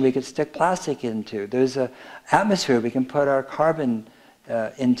ocean we could stick plastic into. There's an atmosphere we can put our carbon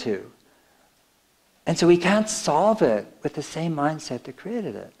into. And so we can't solve it with the same mindset that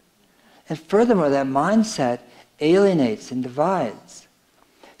created it. And furthermore, that mindset alienates and divides.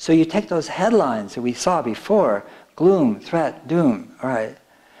 So you take those headlines that we saw before, gloom, threat, doom, all right,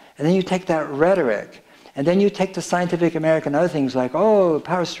 and then you take that rhetoric, and then you take the Scientific American other things like, oh,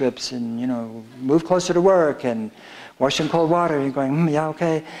 power strips, and, you know, move closer to work, and wash in cold water, and you're going, yeah,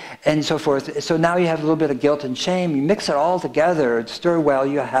 okay, and so forth. So now you have a little bit of guilt and shame. You mix it all together, stir well,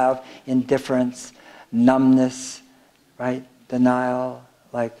 you have indifference, numbness, right, denial,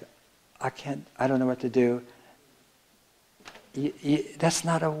 like, I don't know what to do. That's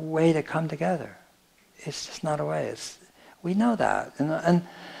not a way to come together. It's just not a way. We know that. And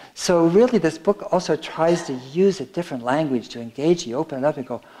so really this book also tries to use a different language to engage you, open it up and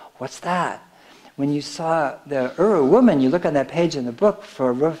go, what's that? When you saw the Uru woman, you look on that page in the book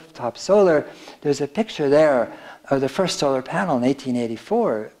for rooftop solar, there's a picture there of the first solar panel in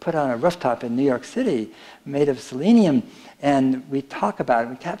 1884, put on a rooftop in New York City, made of selenium. And we talk about it,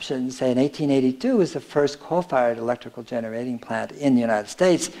 we capture it and say in 1882 was the first coal-fired electrical generating plant in the United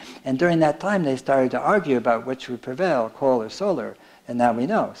States. And during that time they started to argue about which would prevail, coal or solar. And now we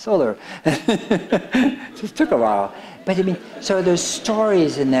know, solar. Just took a while. But I mean, so there's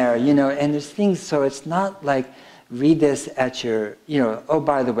stories in there, you know, and there's things, so it's not like, read this at your, you know, oh,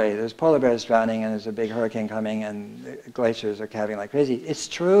 by the way, there's polar bears drowning and there's a big hurricane coming and the glaciers are calving like crazy. It's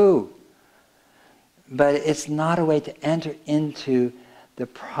true. But it's not a way to enter into the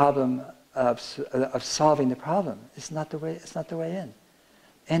problem of solving the problem. It's not the way in.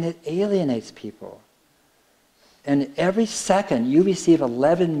 And it alienates people. And every second you receive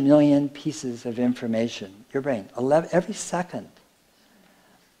 11 million pieces of information, your brain, 11, every second.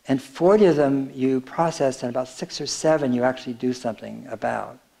 And 40 of them you process, and about 6 or 7 you actually do something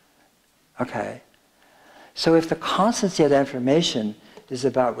about. Okay? So if the constancy of that information is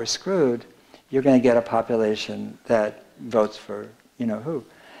about we're screwed, you're going to get a population that votes for, you know, who.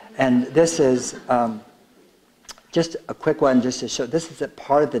 And this is just a quick one just to show, this is a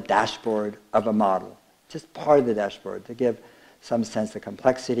part of the dashboard of a model. Just part of the dashboard to give some sense of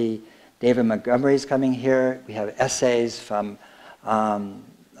complexity. David Montgomery's coming here. We have essays from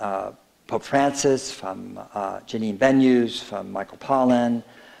Pope Francis, from Janine Benyus, from Michael Pollan,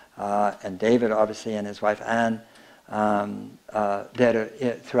 and David, obviously, and his wife Anne, that are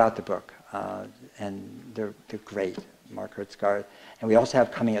throughout the book. And they're great, Mark Hertzgaard. And we also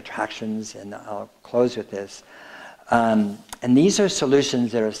have coming attractions, and I'll close with this. And these are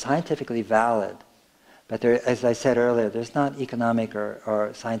solutions that are scientifically valid, but there, as I said earlier, there's not economic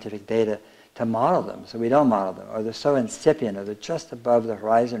or scientific data to model them, so we don't model them, or they're so incipient, or they're just above the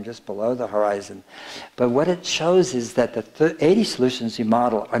horizon, just below the horizon. But what it shows is that the 80 solutions we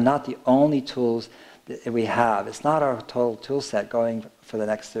model are not the only tools that we have. It's not our total tool set going for the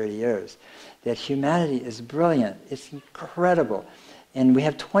next 30 years. That humanity is brilliant. It's incredible. And we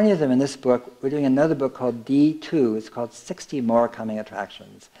have 20 of them in this book. We're doing another book called D2. It's called 60 More Coming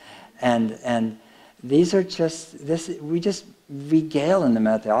Attractions. And these are just, we just regale in them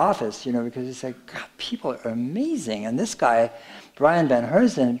at the office, you know, because it's like, God, people are amazing. And this guy, Brian Van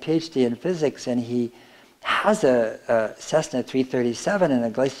Herzen, PhD in physics, and he has a Cessna 337, and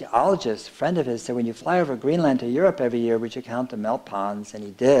a glaciologist, a friend of his, said, when you fly over Greenland to Europe every year, would you count the melt ponds? And he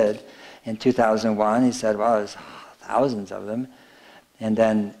did. In 2001, he said, well, there's thousands of them. And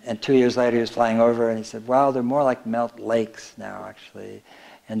then, and 2 years later, he was flying over, and he said, well, they're more like melt lakes now, actually.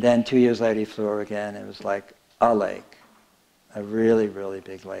 And then 2 years later, he flew over again, and it was like a lake, a really, really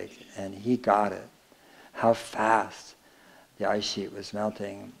big lake. And he got it, how fast the ice sheet was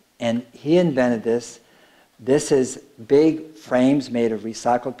melting. And he invented this. This is big frames made of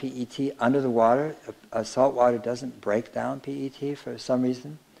recycled PET under the water. Salt water doesn't break down PET for some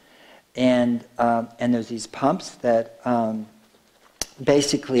reason. And there's these pumps that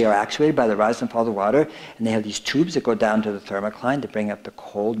basically are actuated by the rise and fall of the water, and they have these tubes that go down to the thermocline to bring up the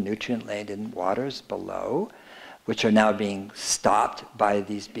cold, nutrient-laden waters below, which are now being stopped by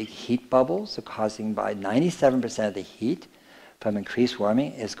these big heat bubbles, causing by 97% of the heat from increased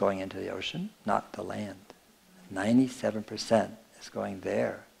warming is going into the ocean, not the land. 97% is going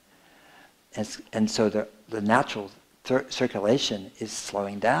there. And so the natural circulation is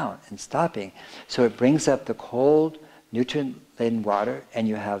slowing down and stopping. So it brings up the cold, nutrient-laden water, and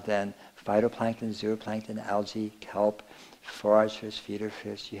you have then phytoplankton, zooplankton, algae, kelp, forage fish, feeder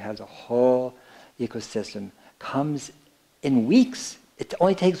fish. You have the whole ecosystem comes in weeks. It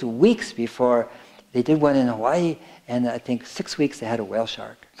only takes weeks before they did one in Hawaii, and I think 6 weeks they had a whale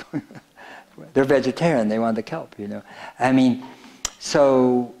shark. They're vegetarian, they want the kelp, you know. I mean,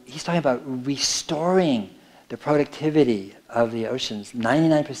 so he's talking about restoring the productivity of the oceans.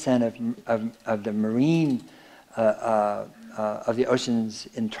 99% of the marine, of the oceans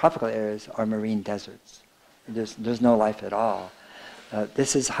in tropical areas are marine deserts. There's no life at all.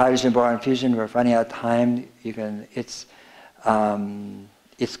 This is hydrogen boron fusion. We're running out of time.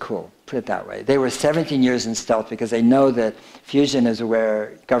 It's cool, put it that way. They were 17 years in stealth because they know that fusion is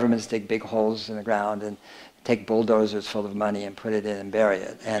where governments dig big holes in the ground and take bulldozers full of money and put it in and bury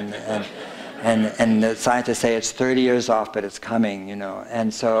it. And the scientists say it's 30 years off, but it's coming, you know.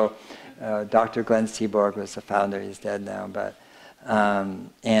 And so Dr. Glenn Seaborg was the founder. He's dead now, but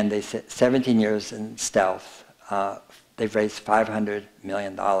and they said 17 years in stealth. They've raised $500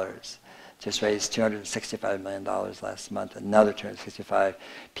 million. Just raised $265 million last month, another 265.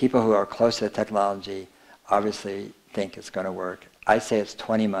 People who are close to the technology obviously think it's going to work. I say it's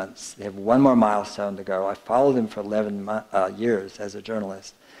 20 months. They have one more milestone to go. I followed them for 11 years as a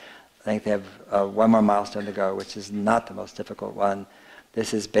journalist. I think they have one more milestone to go, which is not the most difficult one.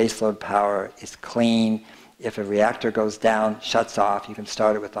 This is baseload power. It's clean. If a reactor goes down, shuts off, you can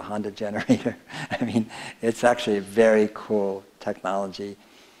start it with a Honda generator. I mean, it's actually a very cool technology.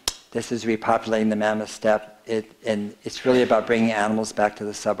 This is repopulating the mammoth steppe. And it's really about bringing animals back to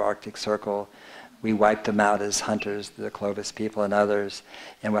the subarctic circle. We wiped them out as hunters, the Clovis people and others.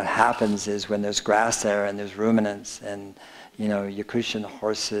 And what happens is when there's grass there and there's ruminants and Yakutian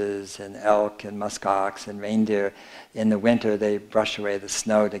horses and elk and muskox and reindeer, in the winter they brush away the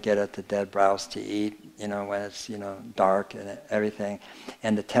snow to get at the dead browse to eat, when it's dark and everything.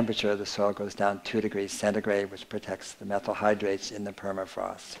 And the temperature of the soil goes down 2 degrees centigrade, which protects the methyl hydrates in the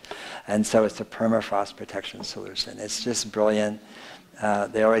permafrost. And so it's a permafrost protection solution. It's just brilliant.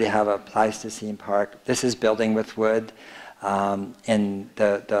 They already have a Pleistocene park. This is building with wood. And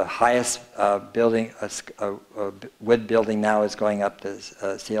the highest building, wood building now is going up, the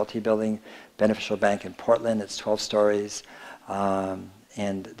CLT building, Beneficial Bank in Portland. It's 12 stories.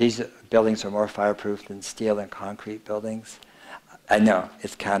 And these buildings are more fireproof than steel and concrete buildings. I know,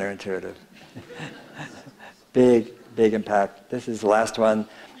 it's counterintuitive. Big impact. This is the last one.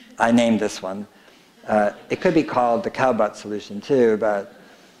 I named this one. It could be called the cow butt solution too, but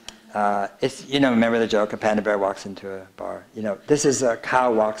it's, remember the joke, a panda bear walks into a bar. This is a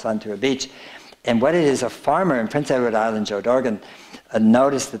cow walks onto a beach. And what it is, a farmer in Prince Edward Island, Joe Dorgan,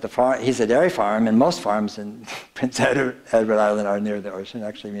 noticed that he's a dairy farm, and most farms in Prince Edward Island are near the ocean,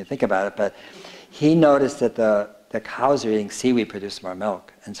 actually, when you think about it. But he noticed that the cows are eating seaweed, produce more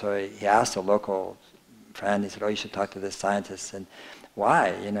milk. And so he asked a local friend, he said, oh, you should talk to this scientist. And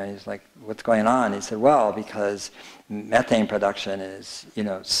why? He's like, what's going on? He said, well, because methane production is,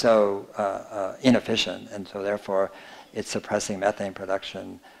 so inefficient, and so therefore it's suppressing methane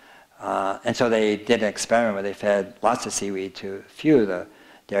production. And so they did an experiment where they fed lots of seaweed to a few of the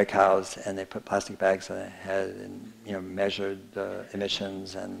dairy cows, and they put plastic bags on their head and measured the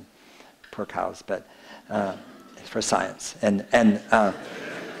emissions, and poor cows, but it's for science. And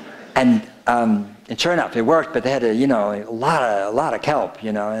sure enough, it worked, but they had a lot of kelp,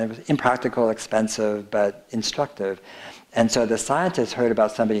 and it was impractical, expensive, but instructive. And so the scientists heard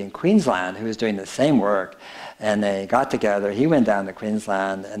about somebody in Queensland who was doing the same work, and they got together. He went down to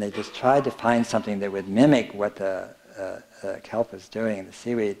Queensland, and they just tried to find something that would mimic what the kelp was doing, the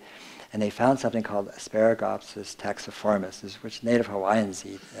seaweed. And they found something called Asparagopsis taxiformis, which native Hawaiians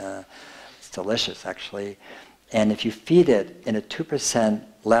eat. It's delicious, actually. And if you feed it in a 2%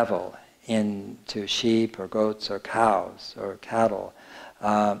 level into sheep or goats or cows or cattle,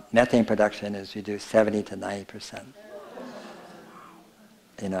 methane production is reduced 70 to 90%.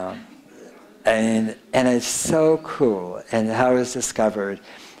 And it's so cool, and how it was discovered.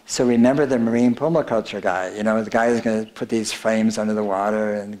 So remember the marine permaculture guy, the guy who's going to put these frames under the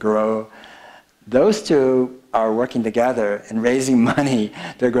water and grow. Those two are working together and raising money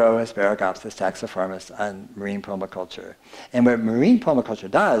to grow Asparagopsis taxiformis on marine permaculture. And what marine permaculture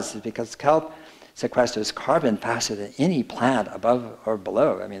does is, because kelp sequesters carbon faster than any plant above or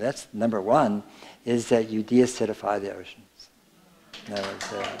below, that's number one, is that you deacidify the oceans.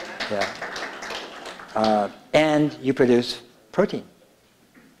 And you produce protein,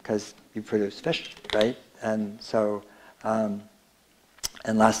 because you produce fish, right? And so, and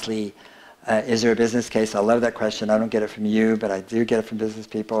lastly, is there a business case? I love that question. I don't get it from you, but I do get it from business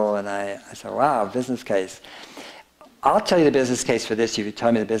people, and I say, wow, business case. I'll tell you the business case for this. You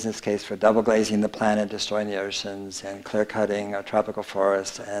tell me the business case for double glazing the planet, destroying the oceans, and clear cutting a tropical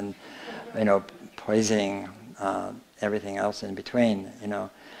forest, and poisoning everything else in between. In other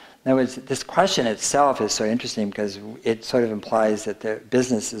words, this question itself is so interesting because it sort of implies that the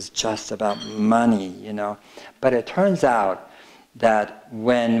business is just about money. But it turns out that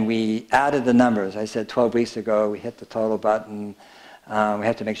when we added the numbers, I said 12 weeks ago, we hit the total button. We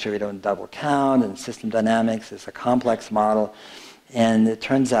have to make sure we don't double count, and system dynamics is a complex model. And it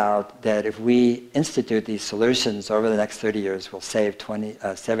turns out that if we institute these solutions over the next 30 years, we'll save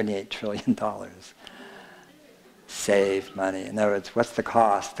 $78 trillion. Save money. In other words, what's the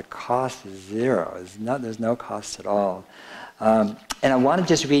cost? The cost is zero. There's no cost at all. And I want to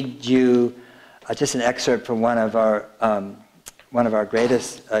just read you just an excerpt from one of our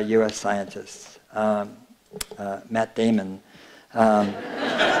greatest U.S. scientists, Matt Damon.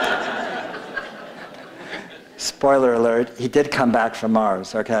 Spoiler alert, he did come back from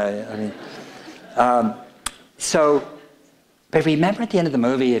Mars, okay? But remember at the end of the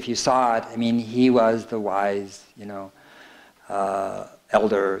movie, if you saw it, he was the wise,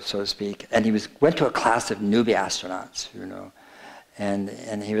 elder, so to speak, and he went to a class of newbie astronauts,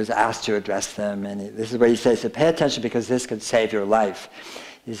 and he was asked to address them, and this is what he says, he said, pay attention because this could save your life.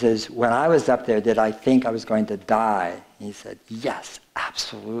 He says, when I was up there, did I think I was going to die? And he said, yes,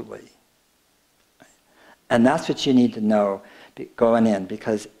 absolutely. And that's what you need to know going in,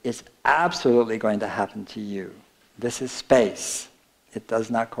 because it's absolutely going to happen to you. This is space, It does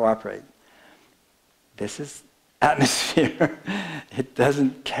not cooperate. This is atmosphere. It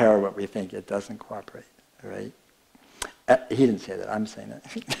doesn't care what we think. It doesn't cooperate. Right? He didn't say that. I'm saying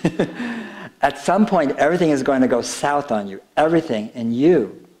that. At some point, everything is going to go south on you. Everything. And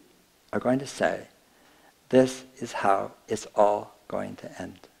you are going to say, this is how it's all going to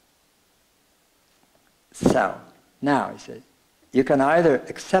end. So, now, he said, you can either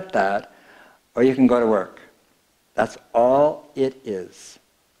accept that or you can go to work. That's all it is.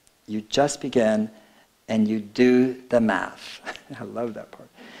 You just begin and you do the math. I love that part.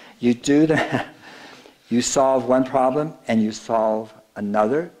 You do the math. You solve one problem and you solve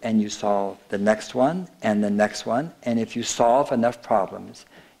another and you solve the next one and the next one. And if you solve enough problems,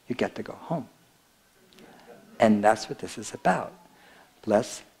 you get to go home. And that's what this is about.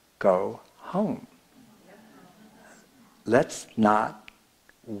 Let's go home. Let's not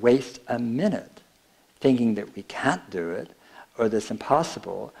waste a minute thinking that we can't do it, or that it's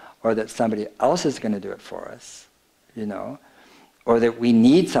impossible, or that somebody else is going to do it for us, you know, or that we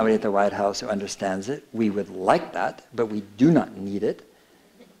need somebody at the White House who understands it. We would like that, but we do not need it.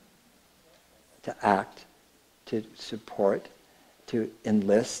 To act, to support, to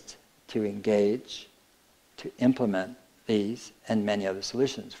enlist, to engage, to implement these and many other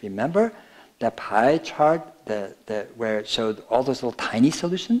solutions. Remember that pie chart where it showed all those little tiny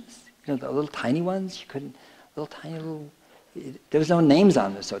solutions? You know, the little tiny ones? You couldn't, there was no names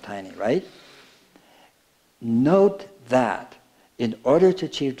on them, so tiny, right? Note that in order to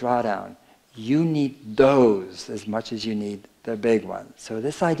achieve drawdown, you need those as much as you need the big ones. So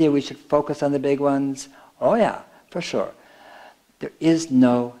this idea we should focus on the big ones, oh yeah, for sure. There is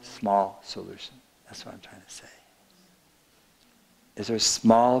no small solution. That's what I'm trying to say. Is there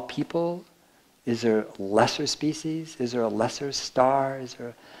small people? Is there a lesser species? Is there a lesser star? Is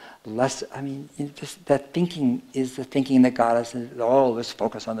there less? I mean, that thinking is the thinking that got us. Oh, let's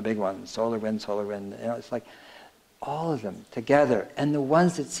focus on the big ones. Solar wind, solar wind. You know, it's like all of them together. And the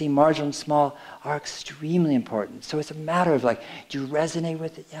ones that seem marginal and small are extremely important. So it's a matter of like, do you resonate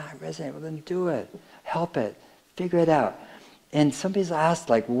with it? Yeah, I resonate. Well, then do it. Help it. Figure it out. And somebody's asked,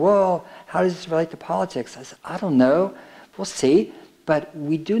 like, whoa, how does this relate to politics? I said, I don't know. We'll see. But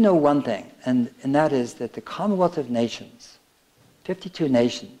we do know one thing, and that is that the Commonwealth of Nations, 52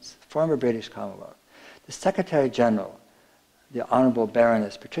 nations, former British Commonwealth, the Secretary General, the Honourable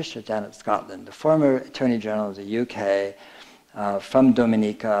Baroness Patricia Janet Scotland, the former Attorney General of the UK, from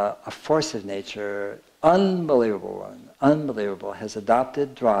Dominica, a force of nature, unbelievable one, unbelievable, has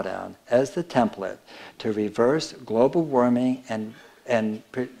adopted Drawdown as the template to reverse global warming and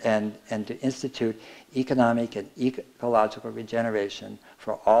to institute economic and ecological regeneration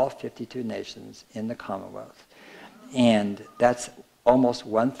for all 52 nations in the Commonwealth. And that's almost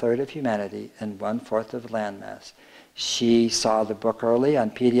 1/3 of humanity and 1/4 of landmass. She saw the book early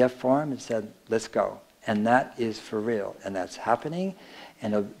on PDF form and said, let's go. And that is for real. And that's happening.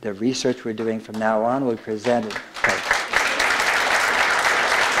 And the research we're doing from now on will be presented. Okay.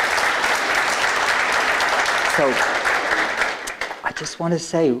 So I just want to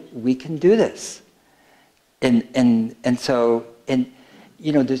say we can do this. And so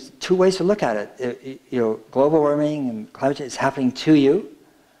you know, there's two ways to look at it. You know, global warming and climate change is happening to you.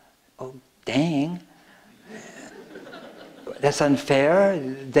 Oh, dang. That's unfair.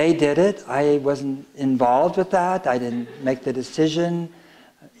 They did it. I wasn't involved with that. I didn't make the decision.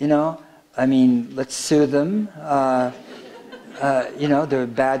 You know, I mean, let's sue them. You know, they're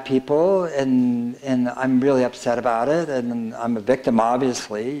bad people, and I'm really upset about it, and I'm a victim,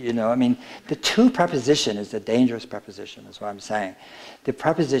 obviously. You know, I mean, the to preposition is a dangerous preposition, is what I'm saying. The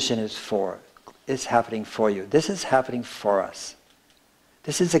preposition is for. It's happening for you. This is happening for us.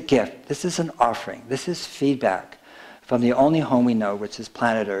 This is a gift. This is an offering. This is feedback from the only home we know, which is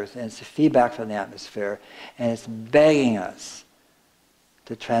planet Earth, and it's feedback from the atmosphere, and it's begging us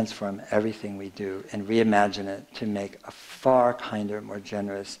to transform everything we do and reimagine it to make a far kinder, more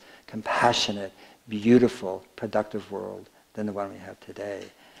generous, compassionate, beautiful, productive world than the one we have today.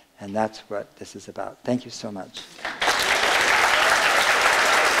 And that's what this is about. Thank you so much.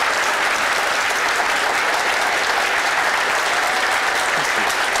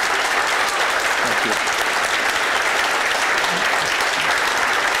 Thank you.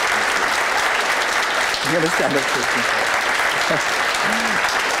 I'm going to stand up for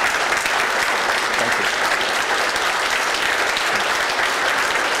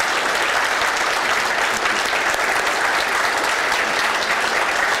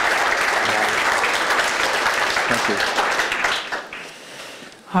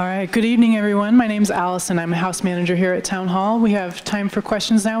All right, good evening, everyone. My name's Allison. I'm a house manager here at Town Hall. We have time for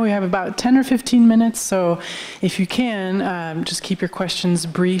questions now. We have about 10 or 15 minutes, so if you can, just keep your questions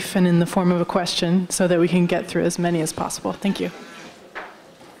brief and in the form of a question so that we can get through as many as possible. Thank you.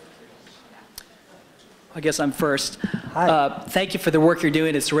 I guess I'm first. Hi. Thank you for the work you're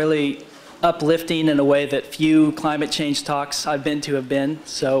doing. It's really uplifting in a way that few climate change talks I've been to have been,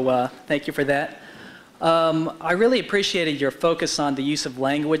 so thank you for that. I really appreciated your focus on the use of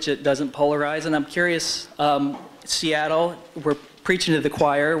language that doesn't polarize, and I'm curious, Seattle, we're preaching to the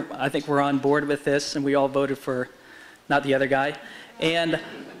choir. I think we're on board with this, and we all voted for not the other guy. And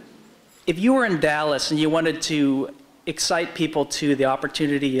if you were in Dallas and you wanted to excite people to the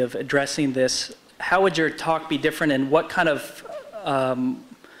opportunity of addressing this, how would your talk be different, and what kind of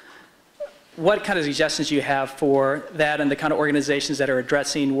suggestions you have for that and the kind of organizations that are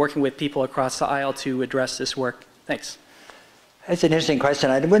addressing, working with people across the aisle to address this work? Thanks. It's an interesting question.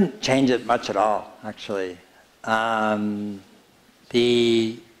 I wouldn't change it much at all, actually. Gosh,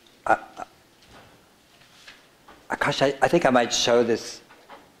 I think I might show this.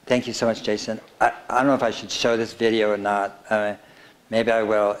 Thank you so much, Jason. I don't know if I should show this video or not. Maybe I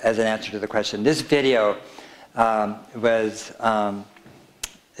will as an answer to the question. This video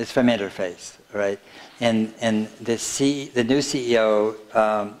it's from Interface, right? And the new CEO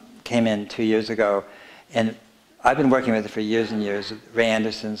came in 2 years ago, and I've been working with it for years and years. Ray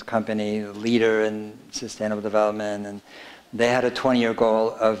Anderson's company, leader in sustainable development, and they had a 20-year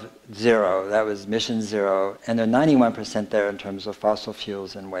goal of zero. That was mission zero, and they're 91% there in terms of fossil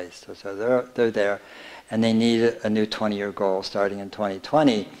fuels and waste. So they're there, and they need a new 20-year goal starting in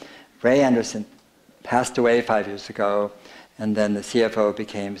 2020. Ray Anderson passed away 5 years ago. And then the CFO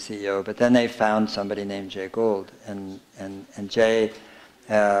became CEO. But then they found somebody named Jay Gould. And Jay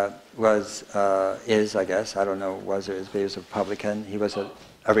is, I guess, I don't know, was or is, but he was a Republican. He was a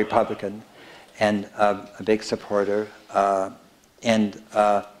Republican and a big supporter. I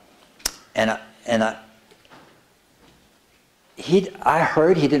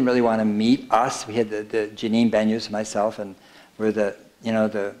heard he didn't really want to meet us. We had the Janine Benyus, myself, and we're the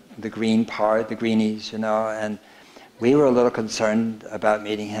green part, the greenies, and we were a little concerned about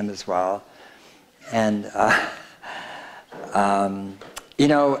meeting him as well. And,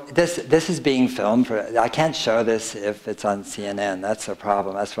 this is being filmed. I can't show this if it's on CNN. That's a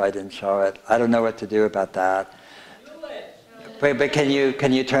problem. That's why I didn't show it. I don't know what to do about that. Wait, but can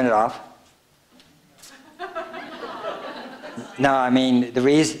you turn it off? No, I mean,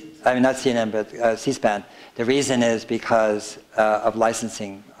 not CNN, but C-SPAN. The reason is because of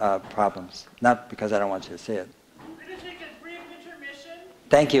licensing problems, not because I don't want you to see it.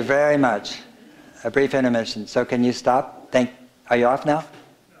 Thank you very much. A brief intermission. So can you stop? Are you off now?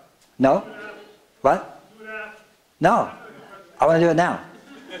 No? What? No. I want to do it now.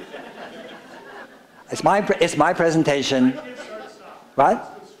 It's my presentation.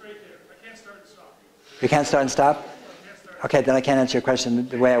 What? You can't start and stop? Okay, then I can't answer your question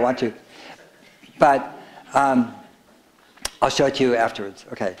the way I want to. But I'll show it to you afterwards.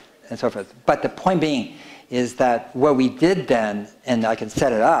 Okay, and so forth. But the point being is that what we did then, and I can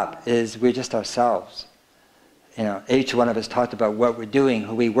set it up, is we're just ourselves. Each one of us talked about what we're doing,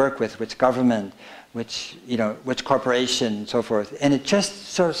 who we work with, which government, which corporation, and so forth. And it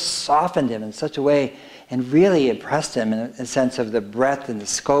just sort of softened him in such a way and really impressed him in a sense of the breadth and the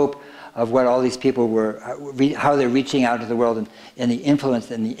scope of what all these people were, how they're reaching out to the world and the influence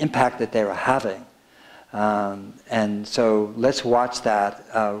and the impact that they were having. And so let's watch that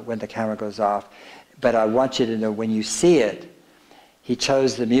when the camera goes off. But I want you to know, when you see it, he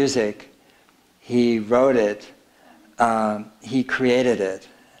chose the music, he wrote it, he created it,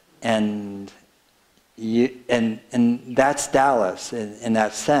 and that's Dallas in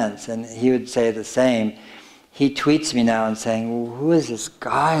that sense. And he would say the same. He tweets me now and saying, well, who is this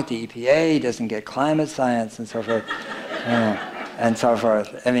guy at the EPA? He doesn't get climate science and so forth, and so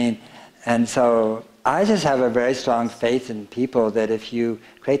forth. And so I just have a very strong faith in people that if you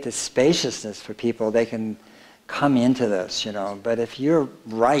create the spaciousness for people, they can come into this, But if you're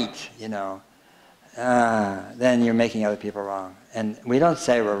right, then you're making other people wrong. And we don't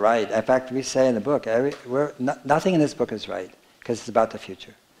say we're right. In fact, we say in the book, nothing in this book is right, because it's about the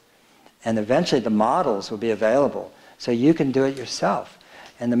future. And eventually the models will be available, so you can do it yourself.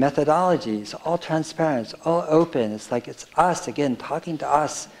 And the methodology is all transparent, it's all open. It's like it's us, again, talking to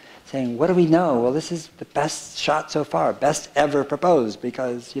us, saying, what do we know? Well, this is the best shot so far, best ever proposed,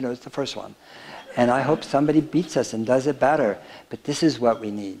 because, it's the first one. And I hope somebody beats us and does it better. But this is what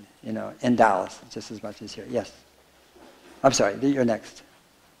we need, in Dallas, just as much as here. Yes? I'm sorry, you're next.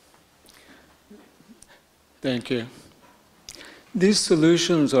 Thank you. These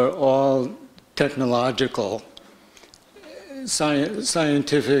solutions are all technological,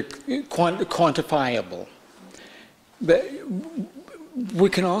 scientific, quantifiable. But we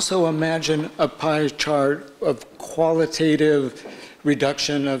can also imagine a pie chart of qualitative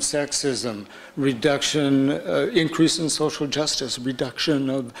reduction of sexism, reduction, increase in social justice, reduction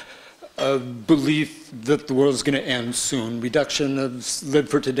of belief that the world's going to end soon, reduction of live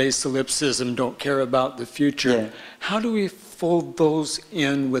for today's solipsism, don't care about the future. Yeah. How do we fold those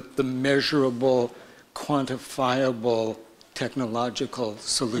in with the measurable, quantifiable, technological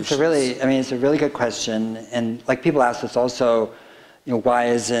solutions? It's a really good question. And like people ask us also, why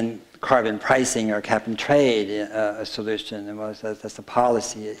isn't carbon pricing or cap and trade a solution? And well, that's a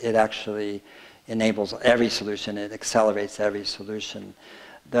policy. It actually enables every solution. It accelerates every solution.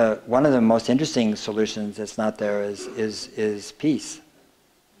 One of the most interesting solutions that's not there is peace.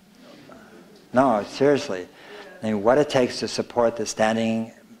 No, seriously. What it takes to support the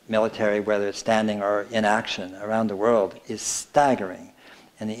standing military, whether it's standing or in action around the world, is staggering.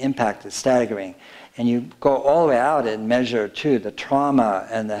 And the impact is staggering. And you go all the way out and measure, too, the trauma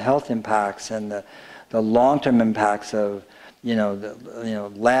and the health impacts and the long-term impacts of,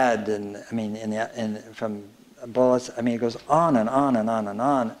 lead and, from bullets. It goes on and on and on and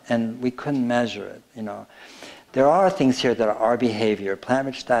on, and we couldn't measure it, There are things here that are our behavior.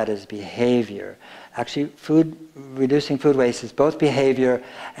 Plant-rich diet is behavior. Actually, reducing food waste is both behavior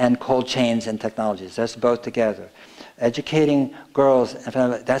and cold chains and technologies. That's both together. Educating girls,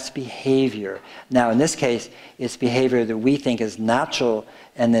 that's behavior. Now, in this case, it's behavior that we think is natural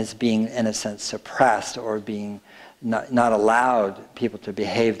and is being, in a sense, suppressed or being not allowed people to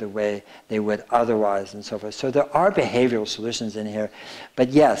behave the way they would otherwise and so forth. So there are behavioral solutions in here. But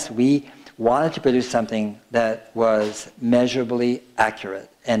yes, we wanted to produce something that was measurably accurate.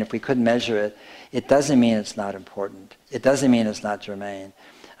 And if we couldn't measure it, it doesn't mean it's not important. It doesn't mean it's not germane.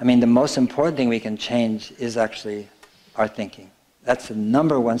 The most important thing we can change is actually our thinking. That's the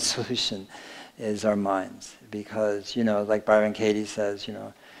number one solution, is our minds. Because, like Byron Katie says,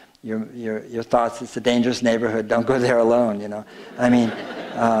 your thoughts, it's a dangerous neighborhood, don't go there alone,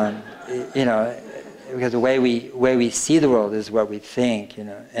 because the way we see the world is what we think,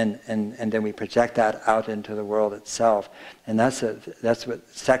 and then we project that out into the world itself. And that's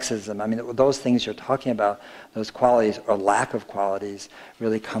what sexism, those things you're talking about, those qualities or lack of qualities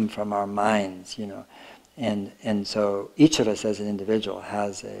really come from our minds, And so each of us as an individual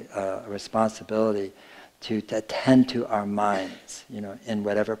has a responsibility to attend to our minds, in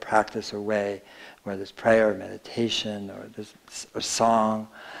whatever practice or way, whether it's prayer or meditation or song,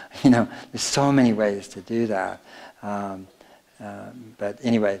 there's so many ways to do that. But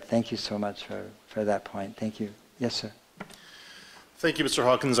anyway, thank you so much for that point. Thank you. Yes, sir. Thank you, Mr.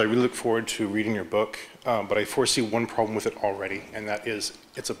 Hawkins. I really look forward to reading your book, but I foresee one problem with it already, and that is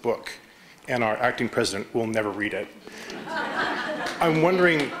it's a book, and our acting president will never read it. I'm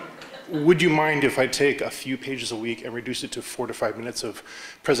wondering, would you mind if I take a few pages a week and reduce it to 4 to 5 minutes of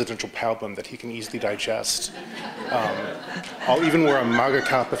presidential pablum that he can easily digest? I'll even wear a MAGA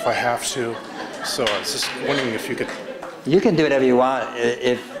cap if I have to. So I was just wondering if you could... You can do whatever you want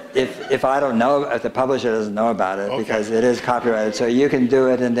if I don't know, if the publisher doesn't know about it, okay, because it is copyrighted. So you can do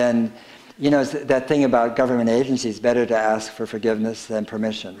it, and then, that thing about government agencies, better to ask for forgiveness than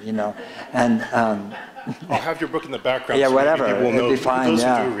permission, And... I'll have your book in the background. Yeah, so whatever. It'll be fine. Those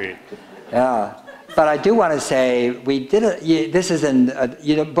Yeah. who do read. Yeah, but I do want to say we did it. This isn't.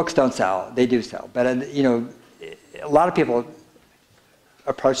 Books don't sell. They do sell, but a lot of people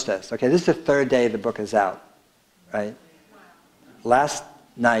approach this. Okay, this is the third day the book is out, right? Last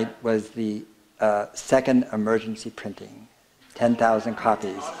night was the second emergency printing, 10,000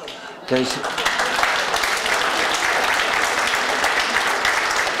 copies.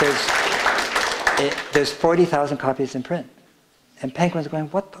 There's 40,000 copies in print. And Penguin's going,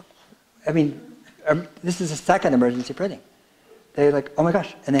 what the? This is the second emergency printing. They're like, oh my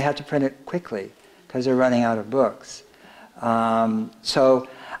gosh. And they had to print it quickly because they're running out of books. So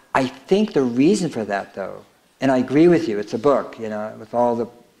I think the reason for that, though, and I agree with you, it's a book, with all the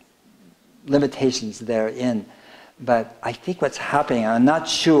limitations therein. But I think what's happening, I'm not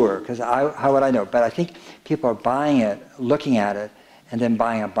sure, because how would I know? But I think people are buying it, looking at it, and then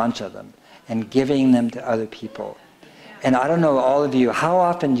buying a bunch of them and giving them to other people. And I don't know, all of you, how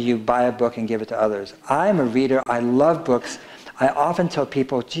often do you buy a book and give it to others? I'm a reader. I love books. I often tell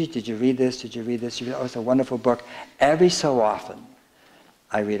people, gee, did you read this? Did you read this? Oh, it's a wonderful book. Every so often,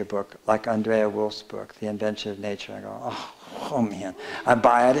 I read a book, like Andrea Wolf's book, The Invention of Nature. I go, oh man. I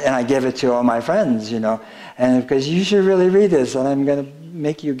buy it and I give it to all my friends, and because you should really read this, and I'm going to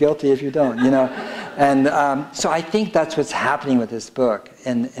make you guilty if you don't, And so I think that's what's happening with this book.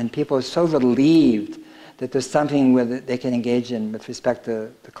 And people are so relieved that there's something that they can engage in with respect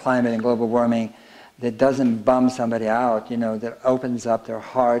to the climate and global warming that doesn't bum somebody out, that opens up their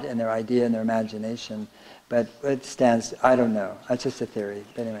heart and their idea and their imagination. But it stands, I don't know. That's just a theory.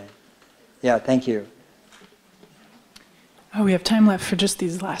 But anyway. Yeah, thank you. Oh, we have time left for just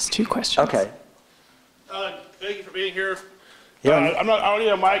these last two questions. Okay. Thank you for being here. Yeah. I don't need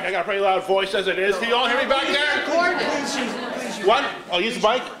a mic. I got a pretty loud voice as it is. Can you all hear me back there? What? I'll use the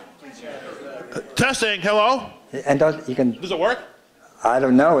mic. Testing. Hello. And you can. Does it work? I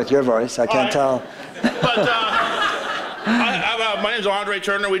don't know with your voice. I can't tell. But my name's Andre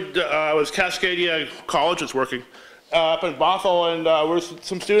Turner. I was Cascadia College. It's working. Up in Bothell, and we're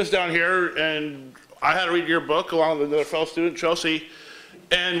some students down here, and I had to read your book along with another fellow student, Chelsea,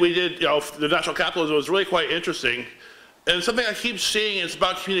 and we did, the natural capitalism. It was really quite interesting, and something I keep seeing is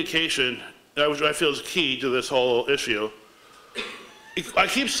about communication, which I feel is key to this whole issue. I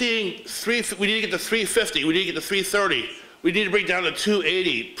keep seeing we need to get to 350, we need to get to 330, we need to bring down to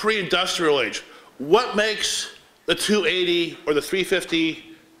 280, pre-industrial age. What makes the 280 or the 350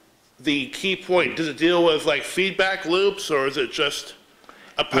 the key point? Does it deal with like feedback loops, or is it just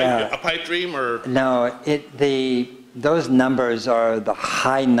a pipe dream? Or no, those numbers are the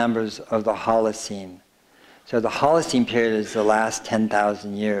high numbers of the Holocene. So the Holocene period is the last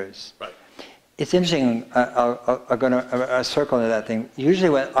 10,000 years. Right. It's interesting. I'm going to circle into that thing. Usually,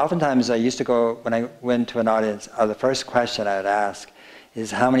 oftentimes I used to go when I went to an audience. The first question I would ask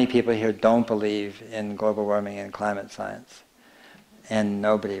is, how many people here don't believe in global warming and climate science? And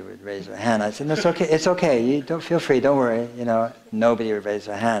nobody would raise their hand. I said, no, it's okay. It's okay. You don't feel free. Don't worry. Nobody would raise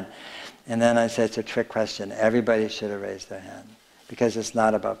their hand. And then I said, it's a trick question. Everybody should have raised their hand because it's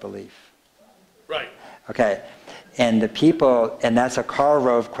not about belief. Right. Okay. And the people, and that's a Karl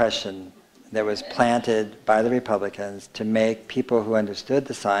Rove question that was planted by the Republicans to make people who understood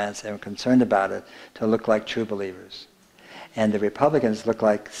the science and were concerned about it to look like true believers. And the Republicans look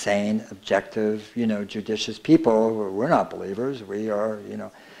like sane, objective, judicious people. We're not believers. We are,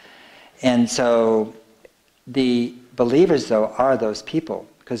 And so the believers, though, are those people.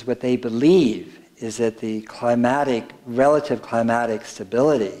 Because what they believe is that the relative climatic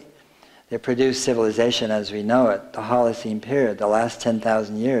stability that produced civilization as we know it, the Holocene period, the last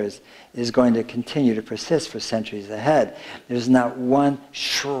 10,000 years, is going to continue to persist for centuries ahead. There's not one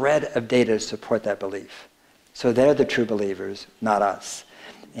shred of data to support that belief. So they're the true believers, not us.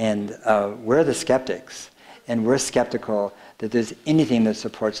 And we're the skeptics. And we're skeptical that there's anything that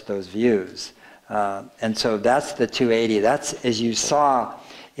supports those views. And so that's the 280. That's, as you saw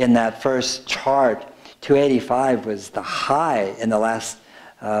in that first chart, 285 was the high in the last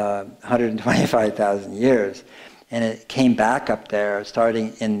 125,000 years. And it came back up there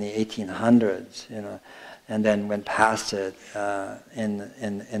starting in the 1800s, and then went past it in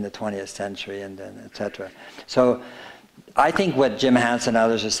the 20th century, and then et cetera. So I think what Jim Hansen and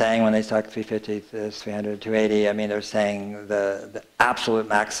others are saying when they talk 350, 300, 280, I mean, they're saying the absolute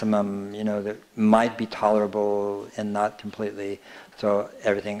maximum, that might be tolerable and not completely throw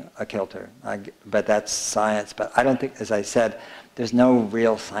everything a kilter. But that's science. But I don't think, as I said, there's no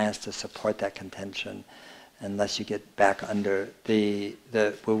real science to support that contention unless you get back under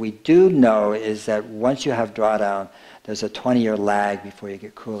what we do know is that once you have drawdown, there's a 20-year lag before you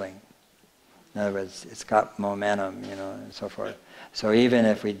get cooling. In other words, it's got momentum, and so forth. So even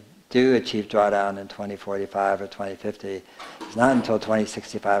if we do achieve drawdown in 2045 or 2050, it's not until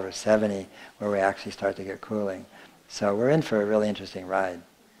 2065 or 70 where we actually start to get cooling. So we're in for a really interesting ride.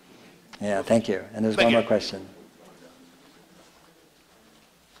 Yeah, thank you. And there's one more question.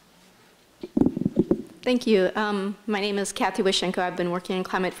 Thank you. My name is Kathy Wishenko. I've been working in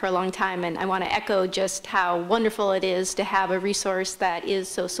climate for a long time, and I want to echo just how wonderful it is to have a resource that is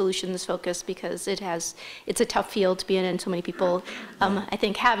so solutions focused, because it's a tough field to be in, and so many people, I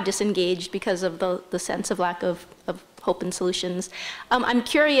think, have disengaged because of the sense of lack of hope and solutions. I'm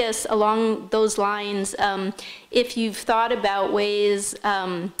curious along those lines if you've thought about ways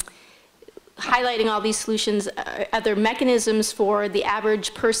highlighting all these solutions, are there mechanisms for the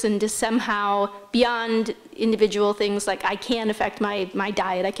average person to somehow, beyond individual things like I can affect my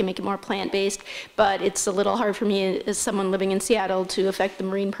diet, I can make it more plant-based, but it's a little hard for me as someone living in Seattle to affect the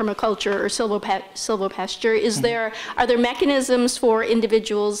marine permaculture or silvopasture. Are there mechanisms for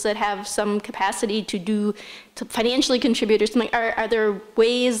individuals that have some capacity to financially contribute or something? Are there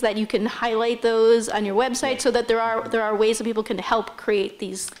ways that you can highlight those on your website so that there are ways that people can help create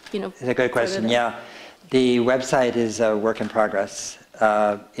these, It's a good question, yeah. The website is a work in progress.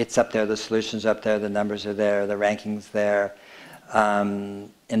 It's up there, the solutions are up there, the numbers are there, the rankings there.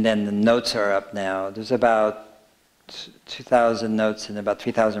 And then the notes are up now. There's about 2,000 notes and about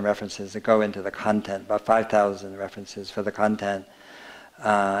 3,000 references that go into the content, about 5,000 references for the content,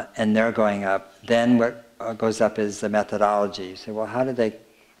 and they're going up. Then what goes up is the methodology. You say, well, how did they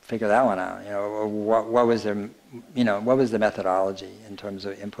figure that one out? Or what was their, what was the methodology in terms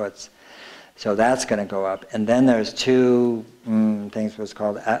of inputs? So that's going to go up. And then there's two things, what's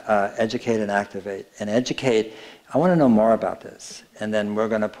called educate and activate. And educate, I want to know more about this. And then we're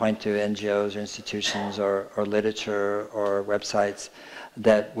going to point to NGOs or institutions or literature or websites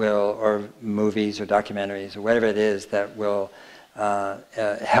that will, or movies or documentaries or whatever it is that will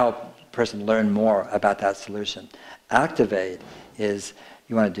help a person learn more about that solution. Activate is,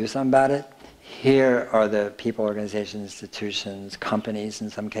 you want to do something about it? Here are the people, organizations, institutions, companies in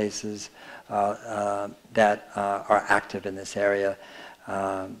some cases that are active in this area.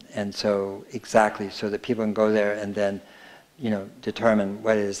 And so exactly, so that people can go there and then, determine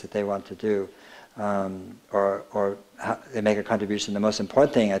what it is that they want to do, or how they make a contribution. The most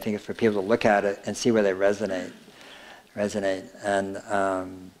important thing, I think, is for people to look at it and see where they resonate,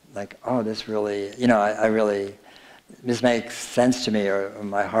 and like, oh, this really, this makes sense to me, or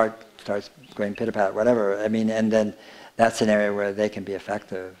my heart starts going pitter-pat, whatever. And then that's an area where they can be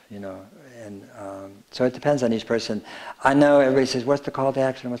effective, And so it depends on each person. I know everybody says, what's the call to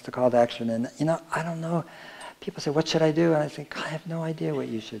action? What's the call to action? And, I don't know. People say, what should I do? And I think, I have no idea what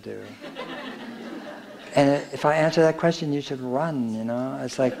you should do. And if I answer that question, you should run,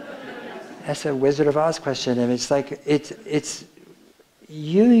 It's like, that's a Wizard of Oz question. And it's like, it's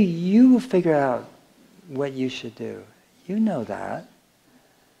you figure out what you should do. You know that.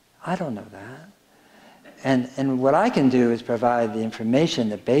 I don't know that. And what I can do is provide the information,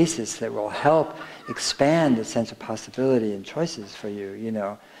 the basis that will help expand the sense of possibility and choices for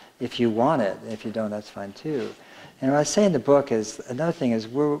you, if you want it. If you don't, that's fine too. And what I say in the book is, another thing is,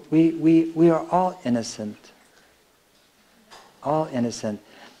 we are all innocent. All innocent.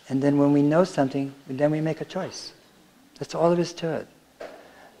 And then when we know something, then we make a choice. That's all there is to it.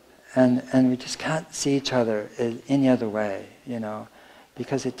 And we just can't see each other in any other way,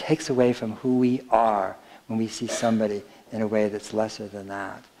 because it takes away from who we are when we see somebody in a way that's lesser than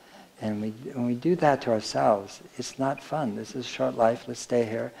that. And when we do that to ourselves, it's not fun. This is a short life. Let's stay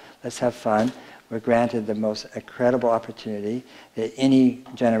here. Let's have fun. We're granted the most incredible opportunity that any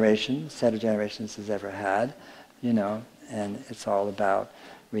generation, set of generations has ever had, and it's all about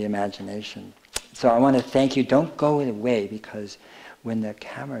reimagination. So I want to thank you. Don't go away, because when the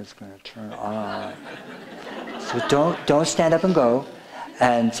camera is going to turn on, so don't stand up and go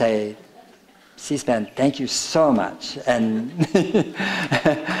and say, C-SPAN, thank you so much, and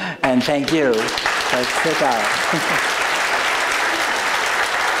and thank you. Let's sit down.